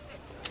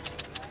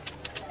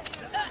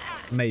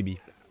 Maybe.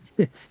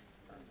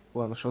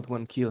 One shot,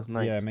 one kill.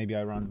 Nice. Yeah, maybe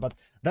I run. But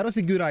that was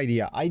a good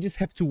idea. I just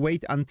have to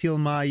wait until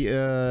my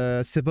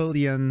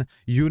civilian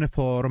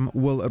uniform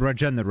will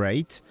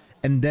regenerate,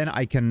 and then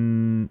I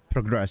can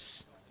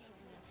progress.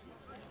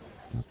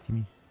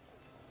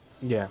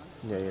 Yeah.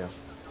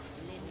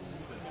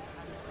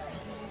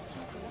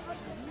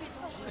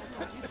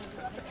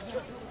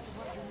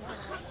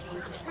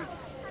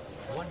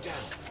 One down.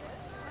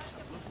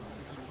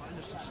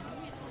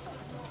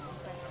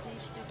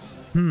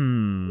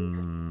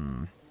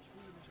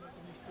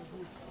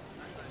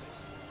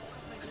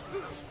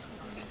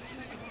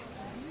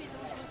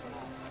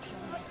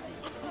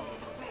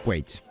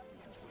 Wait.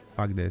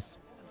 Fuck this.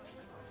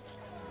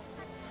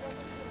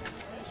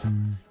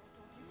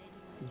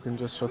 You can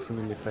just shot him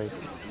in the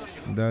face.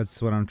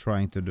 That's what I'm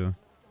trying to do.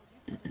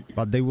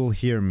 But they will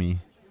hear me.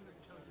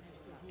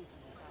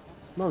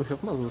 No, we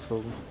have muzzle,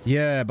 so...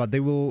 Yeah, but they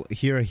will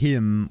hear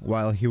him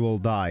while he will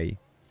die.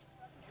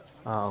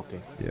 Ah,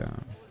 okay. Yeah.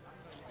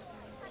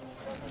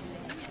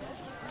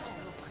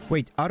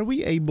 Wait, are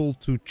we able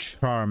to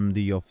charm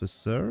the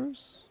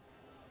officers?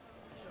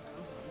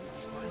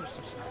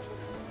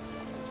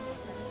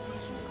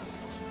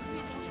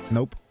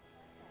 Nope.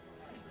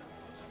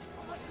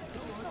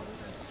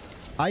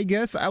 I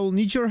guess I will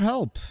need your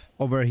help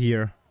over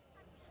here.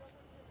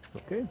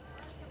 Okay.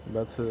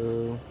 But,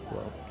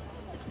 well...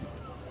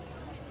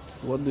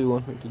 What do you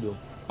want me to do?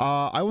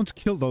 I want to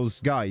kill those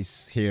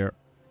guys here.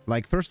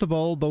 Like, first of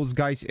all, those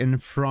guys in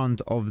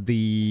front of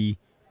the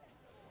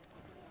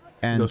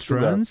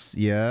entrance.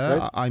 Yeah,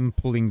 right? I'm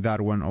pulling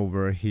that one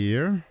over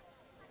here.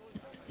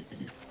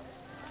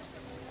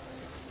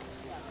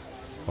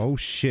 Oh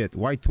shit,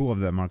 why two of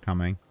them are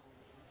coming?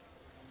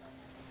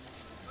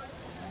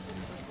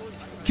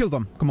 Kill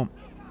them, come on.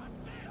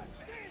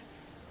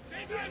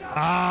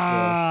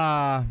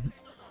 Ah!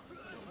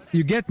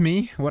 You get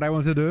me, what I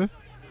want to do?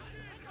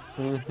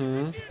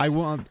 I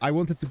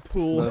wanted to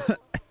pull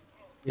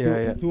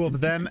two of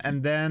them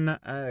and then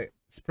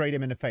spray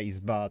them in the face,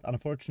 but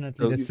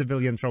unfortunately the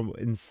civilian from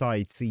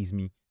inside sees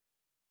me.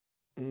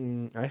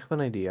 I have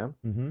an idea.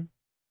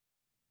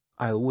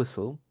 I'll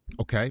whistle.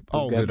 Okay.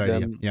 Oh, good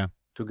idea. Yeah.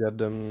 To get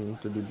them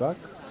to be back,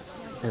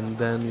 and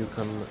then you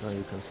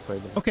can spray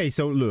them. Okay,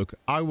 so look,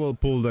 I will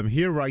pull them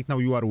here. Right now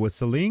you are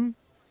whistling,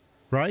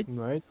 right?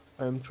 Right.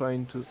 I'm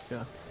trying to.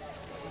 Yeah.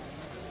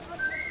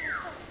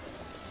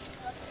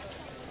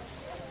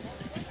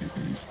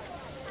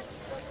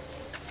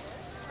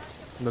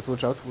 But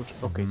watch out, watch.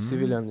 Okay,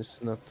 civilian is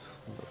not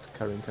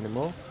carrying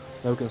anymore.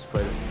 Now we can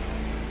spray them.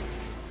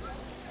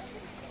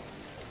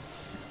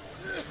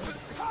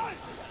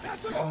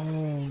 Oh,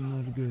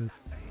 not good.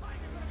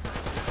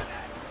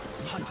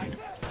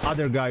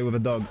 Other guy with a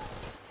dog.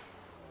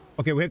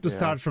 Okay, we have to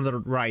start from the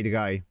right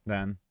guy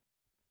then.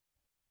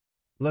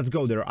 Let's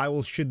go there. I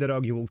will shoot the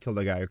dog, you will kill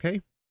the guy,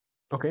 okay?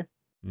 Okay.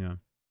 Yeah.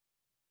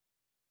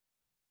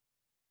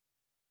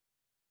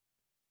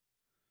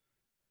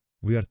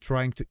 We are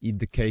trying to eat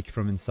the cake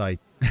from inside.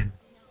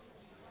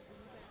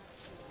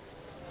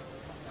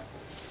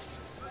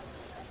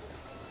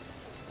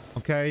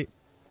 Okay.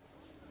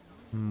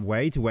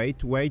 Wait.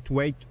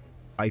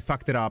 I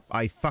fucked it up.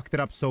 I fucked it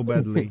up so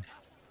badly.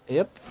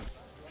 Yep.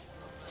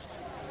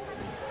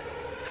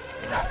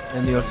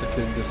 And you also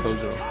killed the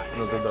soldier,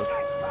 not the dog.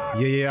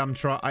 Yeah,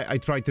 I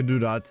tried to do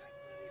that.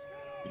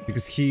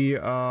 Because he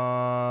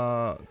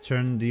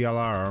turned the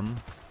alarm.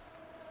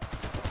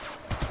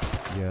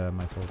 Yeah,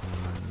 my fault.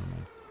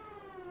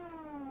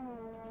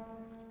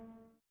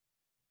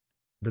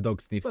 The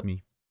dog sniffs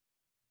me.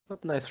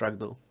 But nice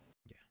ragdoll.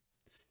 Yeah.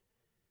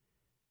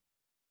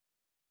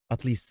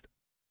 At least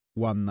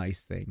one nice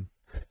thing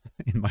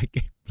in my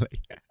gameplay.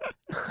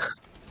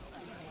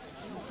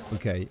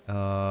 Okay,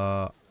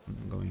 I'm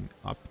going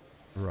up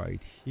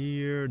right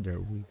here. There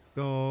we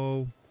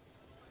go.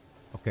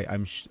 Okay,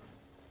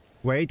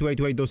 wait,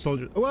 those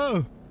soldiers.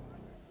 Whoa!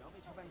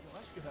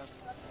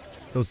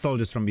 Those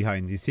soldiers from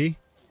behind, you see?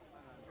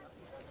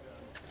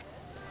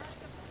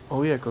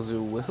 Oh yeah, because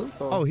you whistled?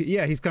 Or? Oh,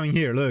 yeah, he's coming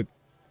here, look.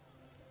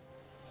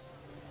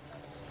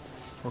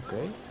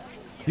 Okay.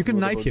 You can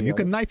What knife him, you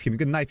can knife him, you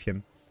can knife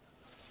him.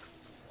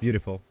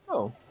 Beautiful.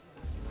 Oh.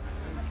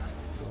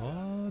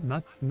 Oh,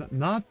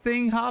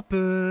 nothing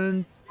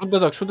happens. Shoot the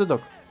dog, shoot the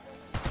dog.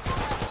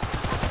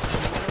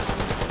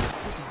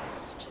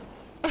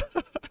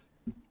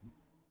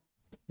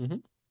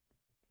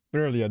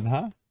 Brilliant,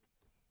 huh?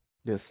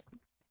 Yes.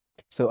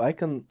 So I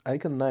can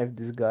knife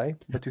this guy,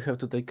 but you have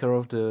to take care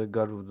of the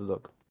guard with the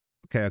dog.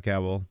 Okay, I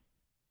will.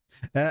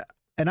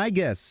 And I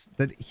guess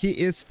that he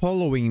is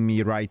following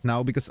me right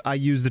now because I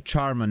used the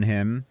charm on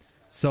him.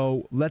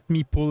 So let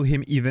me pull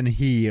him even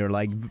here,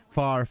 like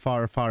far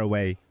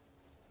away.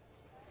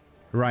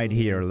 Right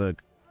here,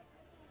 look.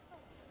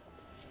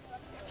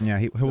 Yeah,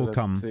 he will Let's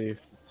come. see if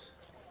it's...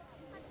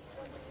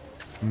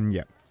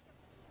 Yeah.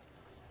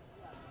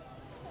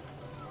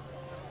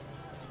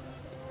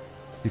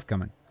 He's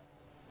coming.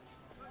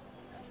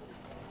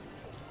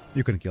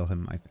 You can kill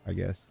him, I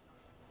guess.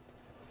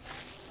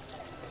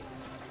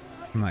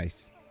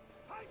 Nice.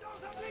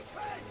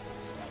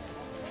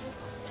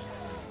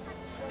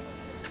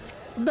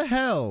 What the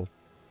hell?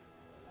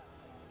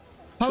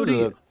 How do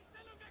you...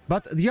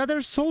 But the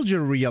other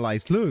soldier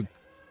realized, look.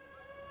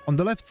 On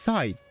the left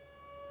side.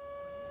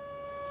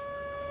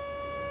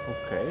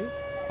 Okay.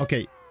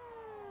 Okay.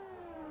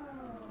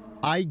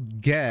 I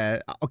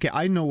get... Okay,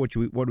 I know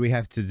what we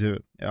have to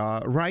do.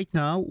 Right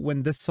now,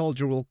 when the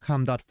soldier will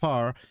come that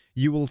far,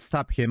 you will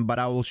stop him, but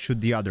I will shoot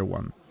the other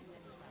one.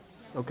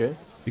 Okay.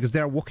 Because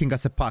they're walking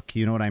as a pack,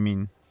 you know what I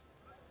mean?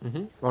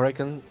 Or I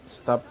can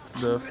stop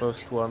the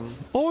first one.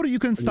 Or you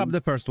can stop the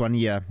first one,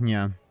 yeah.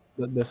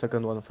 The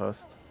second one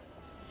first.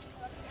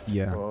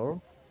 Yeah. Or...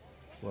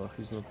 Well,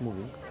 he's not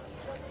moving.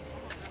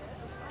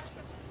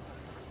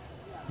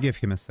 Give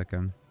him a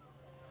second.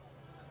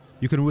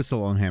 You can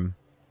whistle on him.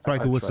 Try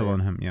to whistle on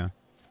him, yeah.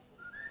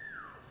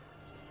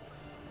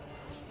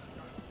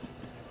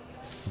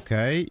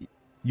 Okay.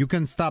 You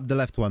can stop the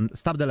left one.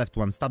 Stop the left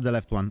one. Stop the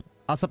left one.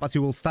 As up as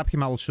you will stop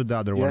him, I will shoot the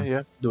other one.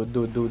 Yeah. Do it.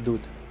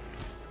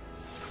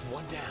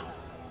 One down.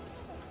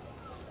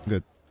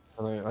 Good.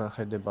 And I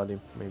hide the body,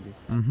 maybe.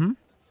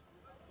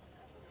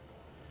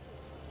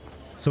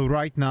 So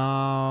right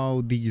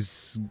now,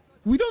 these...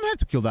 We don't have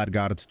to kill that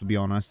guard, to be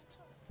honest.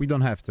 We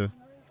don't have to.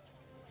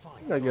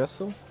 I guess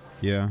so.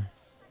 Yeah.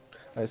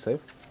 I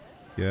save.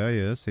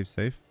 Yeah,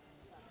 safe.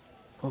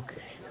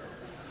 Okay.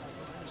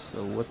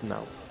 So what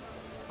now?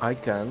 I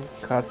can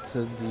cut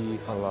the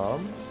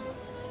alarm.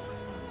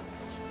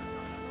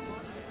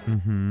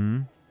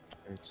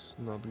 It's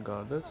not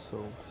guarded,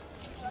 so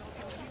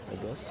I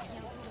guess.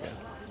 Yeah.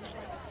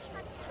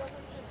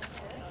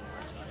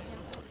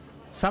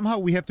 Somehow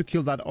we have to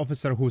kill that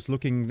officer who's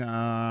looking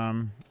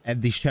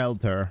at the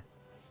shelter.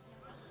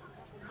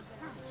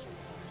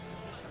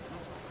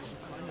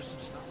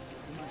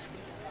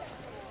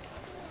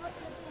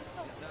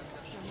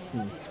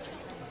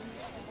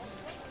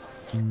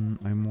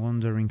 I'm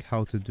wondering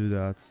how to do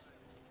that.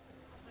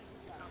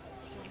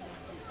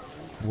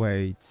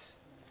 Wait.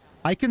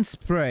 I can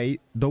spray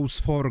those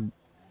 4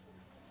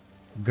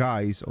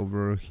 guys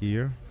over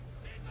here.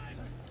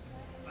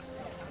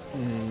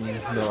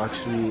 No,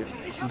 actually,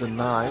 the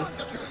knife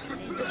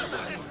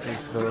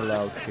is very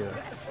loud here.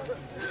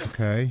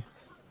 Okay.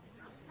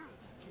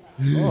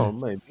 Oh,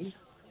 maybe.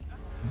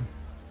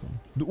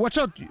 Watch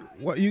out!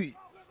 What you...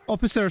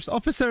 Officers!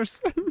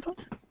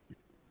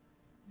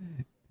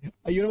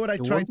 You know what I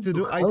tried to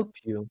do? Help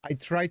you. I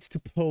tried to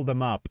pull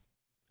them up.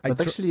 But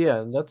actually,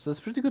 yeah, that's a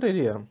pretty good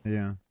idea.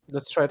 Yeah.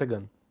 Let's try it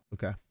again.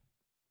 Okay.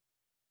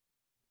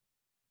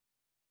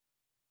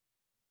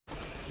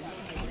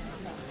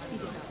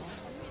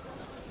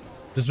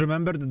 Just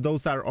remember that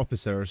those are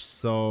officers,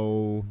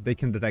 so they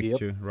can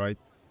detect you, right?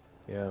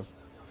 Yeah.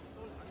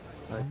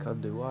 I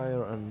cut the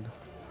wire and...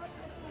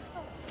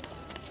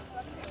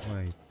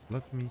 Wait,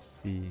 let me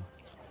see.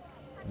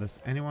 Does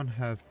anyone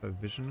have a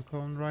vision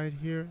cone right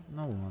here?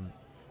 No one.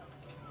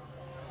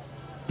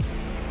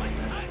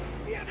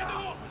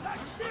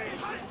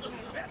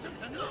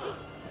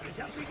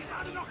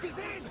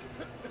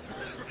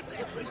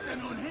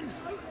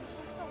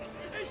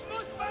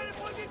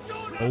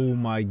 Oh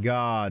my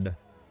god.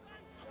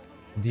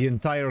 The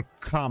entire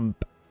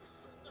camp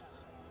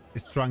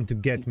is trying to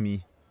get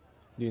me.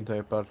 The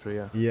entire party,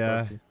 yeah.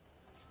 Yeah. Party.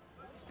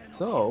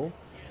 So...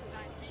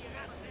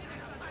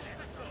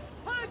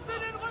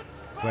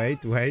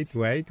 Wait.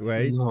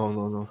 No,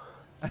 no, no.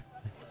 Okay.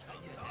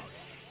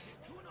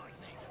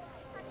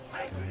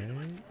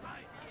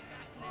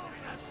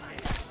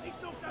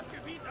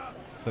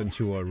 Don't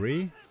you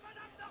worry.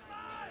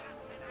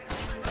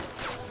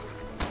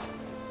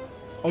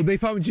 Oh, they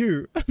found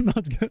you.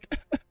 Not good.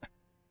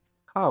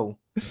 How?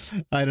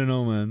 I don't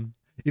know, man.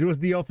 It was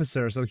the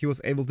officer, so he was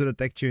able to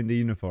detect you in the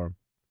uniform.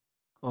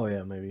 Oh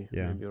yeah, maybe.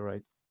 Yeah. Maybe you're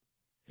right.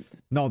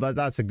 No,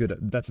 that's a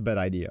bad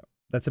idea.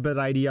 That's a bad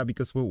idea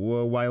because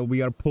while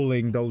we are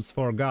pulling those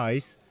 4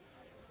 guys,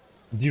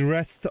 the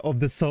rest of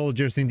the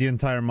soldiers in the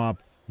entire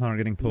map are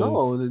getting pulled.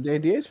 No, the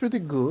idea is pretty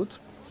good.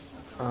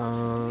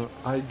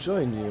 I'll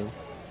join you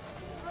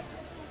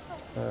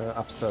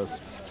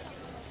upstairs.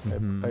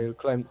 I'll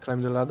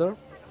climb the ladder.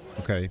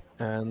 Okay.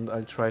 And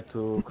I'll try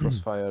to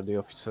crossfire the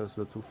officers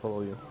that will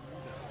follow you.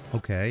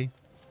 Okay.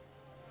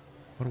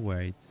 Or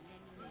wait.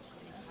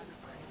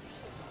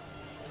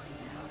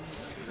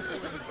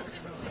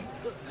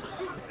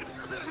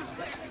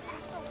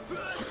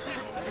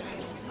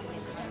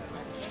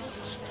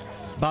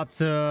 But,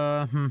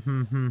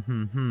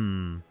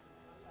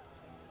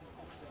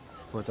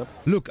 What's up?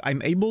 Look,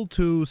 I'm able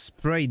to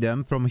spray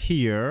them from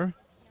here,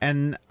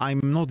 and I'm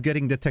not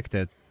getting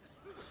detected.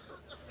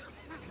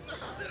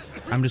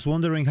 I'm just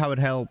wondering how it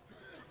helps.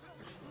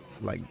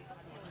 Like,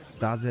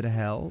 does it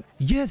help?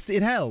 Yes,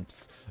 it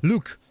helps!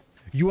 Look,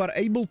 you are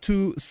able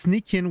to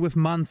sneak in with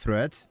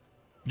Manfred.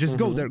 Just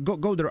go there,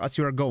 go there as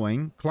you are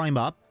going, climb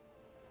up.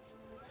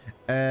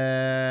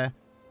 And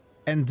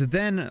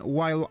then,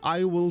 while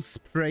I will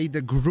spray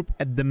the group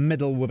at the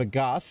middle with a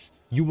gas,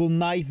 you will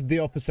knife the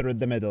officer at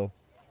the middle.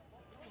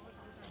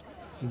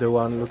 The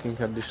one looking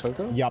at the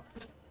shelter? Yup.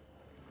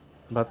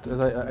 But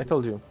as I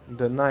told you,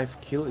 the knife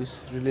kill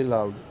is really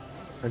loud.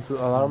 And will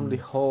alarm the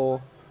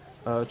whole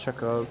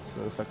checkout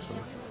section.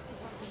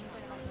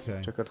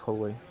 Okay. Checkout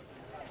hallway.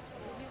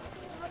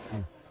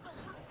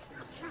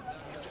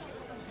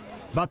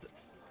 But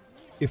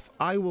if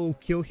I will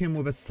kill him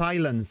with a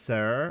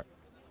silencer,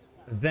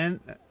 then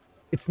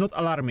it's not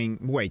alarming.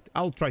 Wait,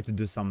 I'll try to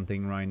do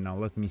something right now.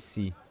 Let me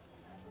see.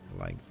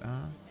 Like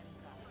that.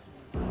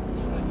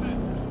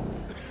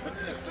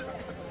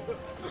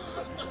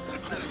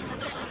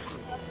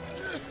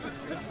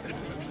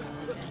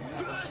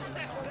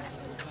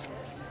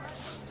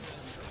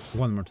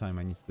 One more time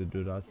I need to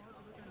do that.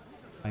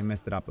 I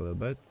messed it up a little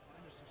bit.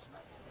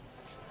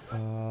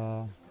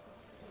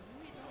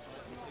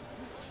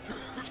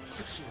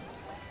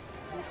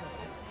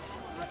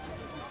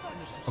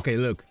 Okay,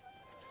 look.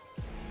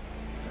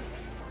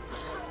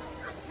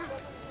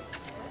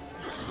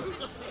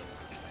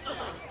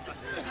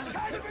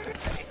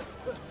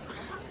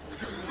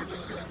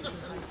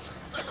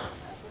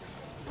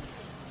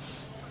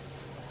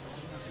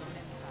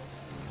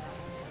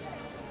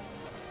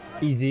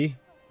 Easy.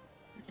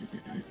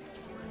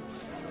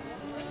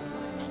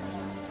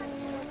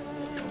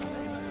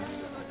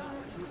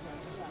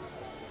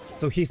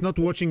 So he's not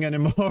watching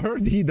anymore,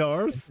 the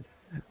doors.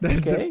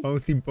 That's the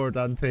most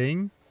important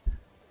thing.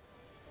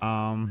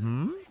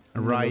 Right.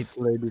 Those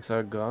ladies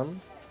are gone.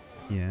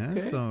 Yeah,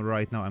 so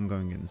right now I'm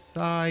going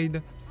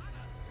inside.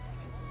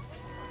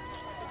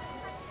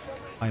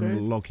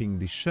 I'm locking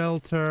the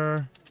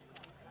shelter.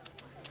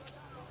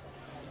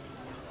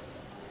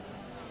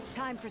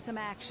 Time for some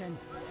action.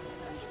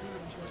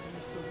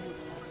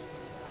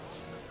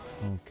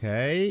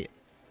 Okay.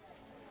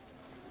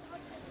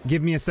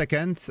 Give me a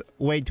second.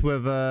 Wait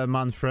with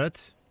Manfred.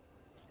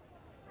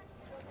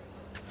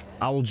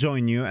 I'll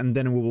join you and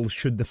then we will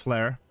shoot the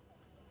flare.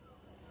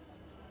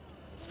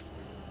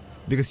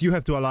 Because you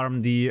have to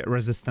alarm the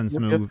resistance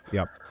move.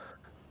 Yep.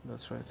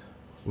 That's right.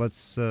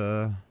 Let's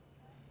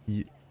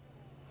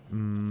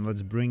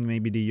let's bring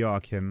maybe the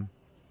Joachim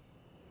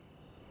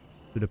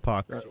to the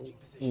park.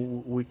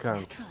 We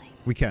can't.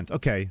 We can't.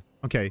 Okay.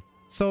 Okay.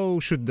 So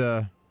shoot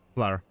the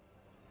flare.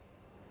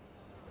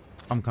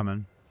 I'm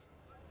coming.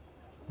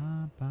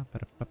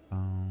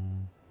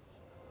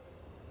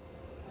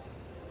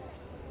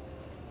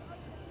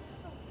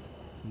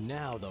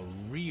 Now the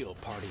real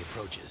party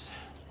approaches.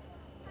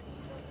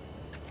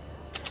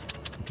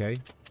 Okay.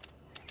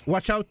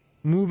 Watch out.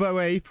 Move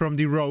away from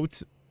the road.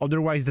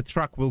 Otherwise the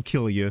truck will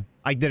kill you.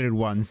 I did it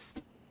once.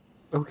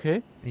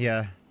 Okay.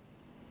 Yeah.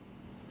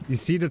 You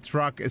see the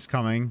truck is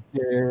coming.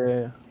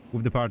 Yeah.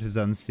 With the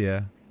partisans,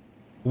 yeah.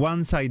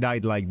 Once I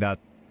died like that.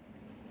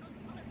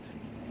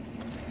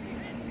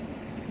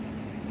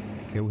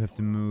 Okay, we have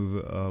to move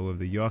with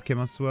the Joachim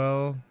as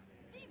well.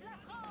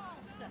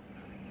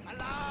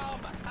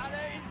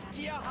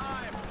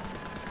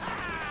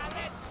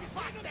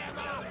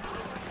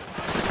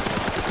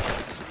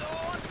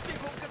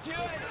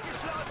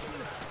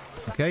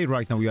 Okay,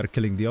 right now we are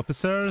killing the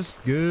officers.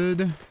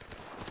 Good.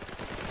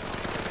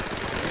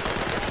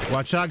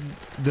 Watch out.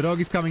 The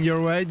dog is coming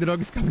your way. The dog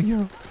is coming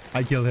your way.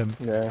 I killed him.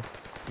 Yeah.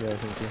 Yeah,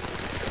 thank you.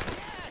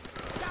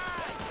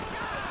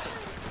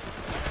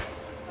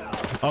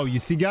 Oh, you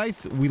see,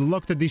 guys? We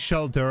looked at this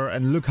shelter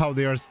and look how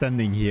they are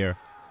standing here.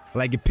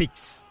 Like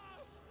pigs.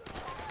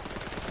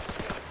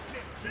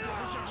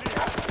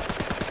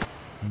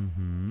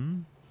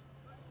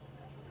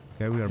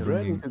 Okay, we are ready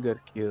bringing... to get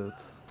killed.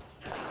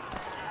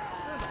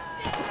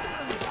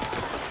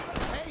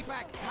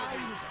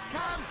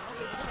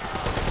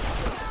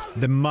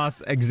 The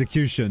mass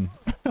execution.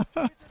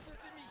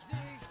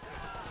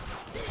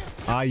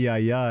 Ay,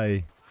 ay,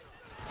 ay.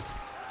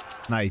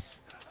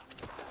 Nice.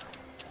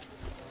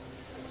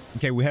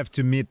 Okay, we have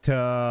to meet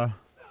in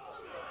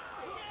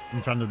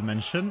front of the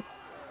mansion.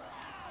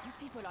 You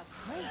people are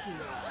crazy.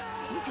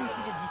 We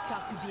considered this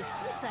talk to be a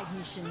suicide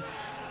mission,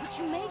 but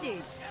you made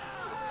it.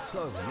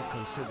 So you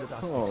considered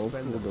us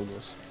expendable.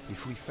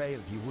 If we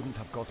failed, you wouldn't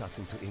have got us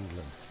into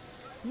England.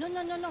 No,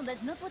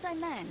 that's not what I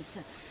meant.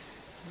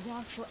 We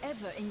are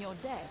forever in your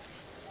debt.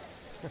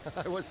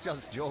 I was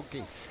just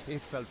joking.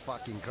 It felt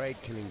fucking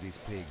great killing these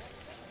pigs.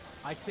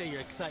 I'd say your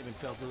excitement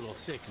felt a little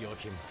sick,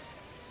 Joachim.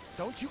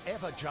 Don't you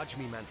ever judge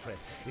me, Manfred.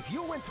 If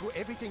you went through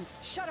everything...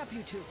 Shut up,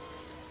 you two.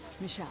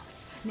 Michelle,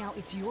 now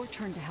it's your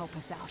turn to help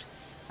us out.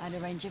 I'll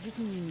arrange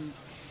everything you need.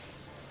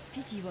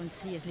 Pity you won't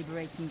see us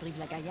liberating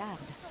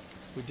Brive-la-Gaillarde.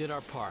 We did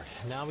our part.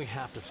 Now we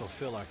have to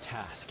fulfill our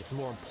task. It's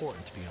more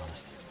important, to be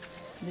honest.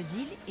 The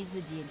deal is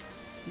the deal.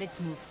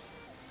 Let's move.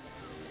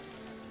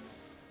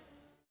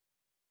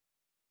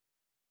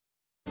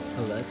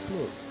 Let's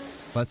move.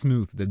 Let's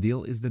move. The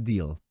deal is the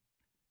deal.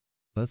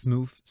 Let's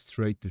move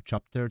straight to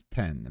chapter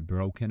 10,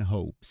 Broken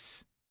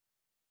Hopes.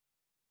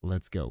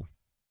 Let's go.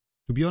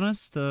 To be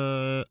honest,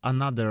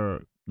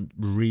 another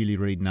really,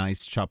 really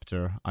nice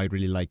chapter. I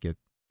really like it.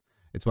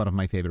 It's one of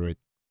my favorite.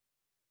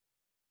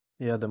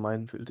 Yeah, the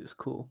minefield is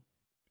cool.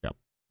 Yep.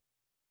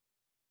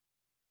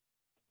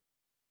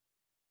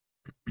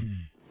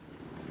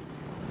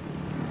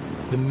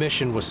 The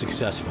mission was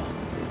successful.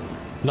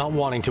 Not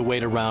wanting to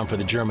wait around for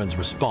the Germans'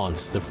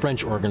 response, the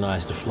French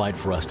organized a flight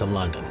for us to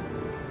London.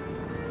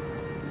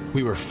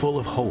 We were full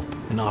of hope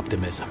and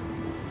optimism.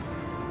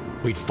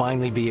 We'd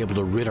finally be able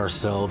to rid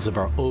ourselves of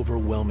our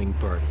overwhelming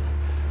burden.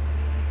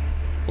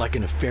 Like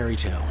in a fairy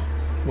tale,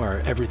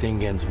 where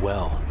everything ends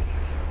well,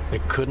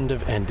 it couldn't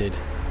have ended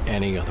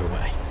any other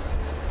way.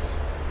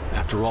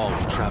 After all,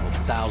 we traveled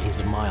thousands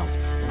of miles,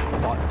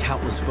 fought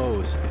countless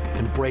foes,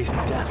 embraced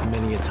death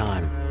many a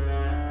time.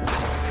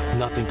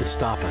 Nothing could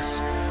stop us.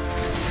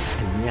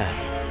 And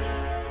yet,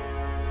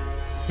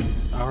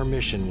 our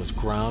mission was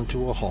ground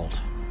to a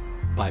halt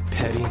by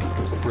petty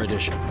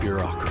British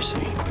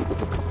bureaucracy.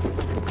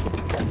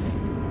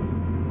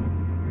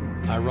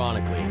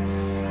 Ironically,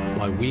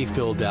 while we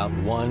filled out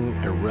one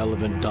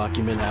irrelevant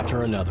document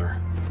after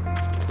another,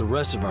 the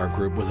rest of our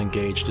group was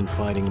engaged in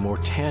fighting a more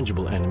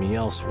tangible enemy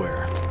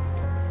elsewhere.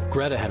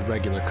 Greta had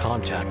regular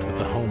contact with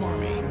the Home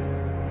Army.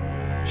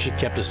 She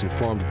kept us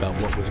informed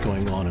about what was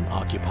going on in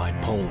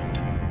occupied Poland.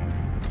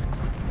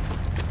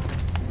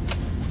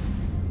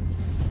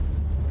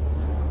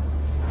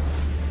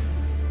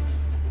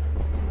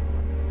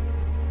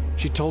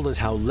 She told us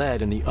how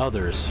Led and the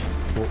others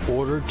were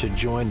ordered to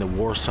join the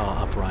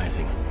Warsaw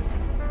Uprising.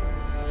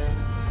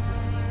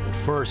 At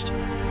first,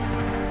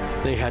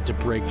 they had to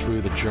break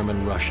through the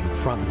German-Russian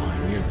front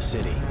line near the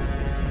city.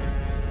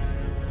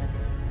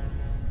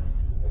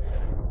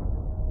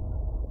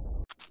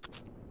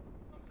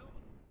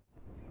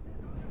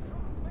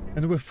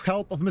 And with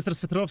help of Mr.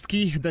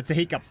 Svetrovsky, that's a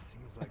hiccup.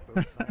 Seems like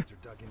both sides are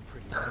dug in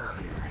pretty well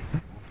here.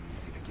 It won't be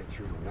easy to get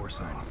through to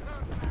Warsaw.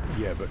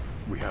 Yeah, but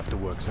we have to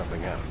work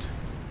something out.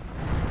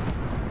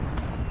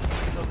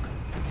 Look,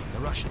 the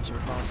Russians are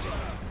advancing.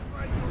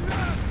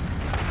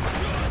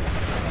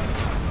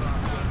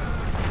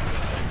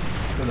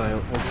 And I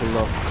also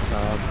love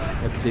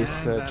at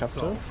this That's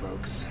chapter all,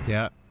 folks.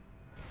 Yeah.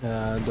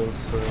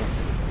 those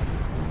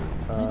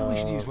Maybe we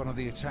should use one of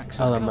the attacks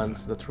as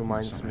elements cover. that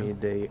reminds me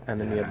the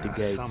enemy at the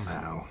gates.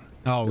 Somehow.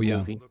 Oh, the yeah.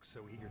 movie. Looks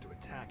so eager to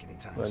attack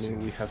anytime When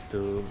soon. we have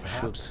to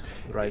Perhaps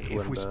shoot right if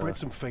when we the spread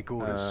some fake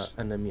orders.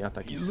 enemy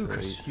attack is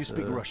Lucas, you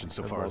speak Russian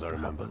so far as I about to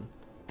remember. happen.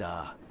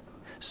 Duh.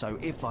 So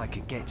if I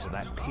could get to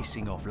that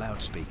pissing off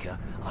loudspeaker,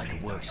 I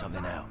could work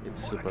something out.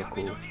 It's super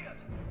cool.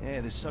 Yeah,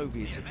 the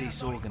Soviets are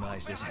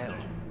disorganized as hell.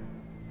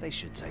 They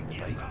should take the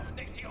bait.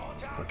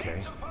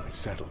 Okay, it's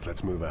settled.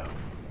 Let's move out.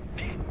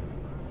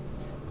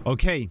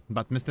 Okay,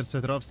 but Mr.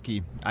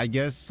 Svetrovsky, I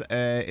guess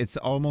it's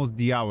almost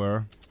the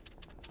hour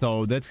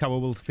So that's how we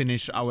will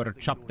finish our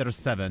chapter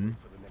 7.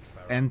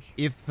 And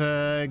if,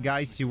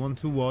 guys, you want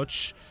to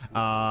watch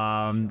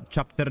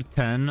chapter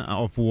 10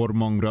 of War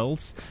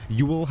Mongrels,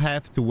 you will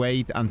have to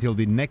wait until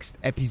the next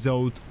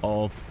episode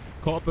of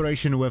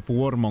Cooperation with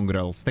War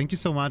Mongrels. Thank you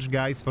so much,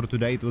 guys, for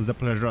today. It was a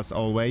pleasure as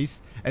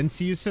always. And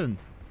see you soon.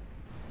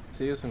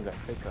 See you soon,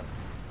 guys. Take care.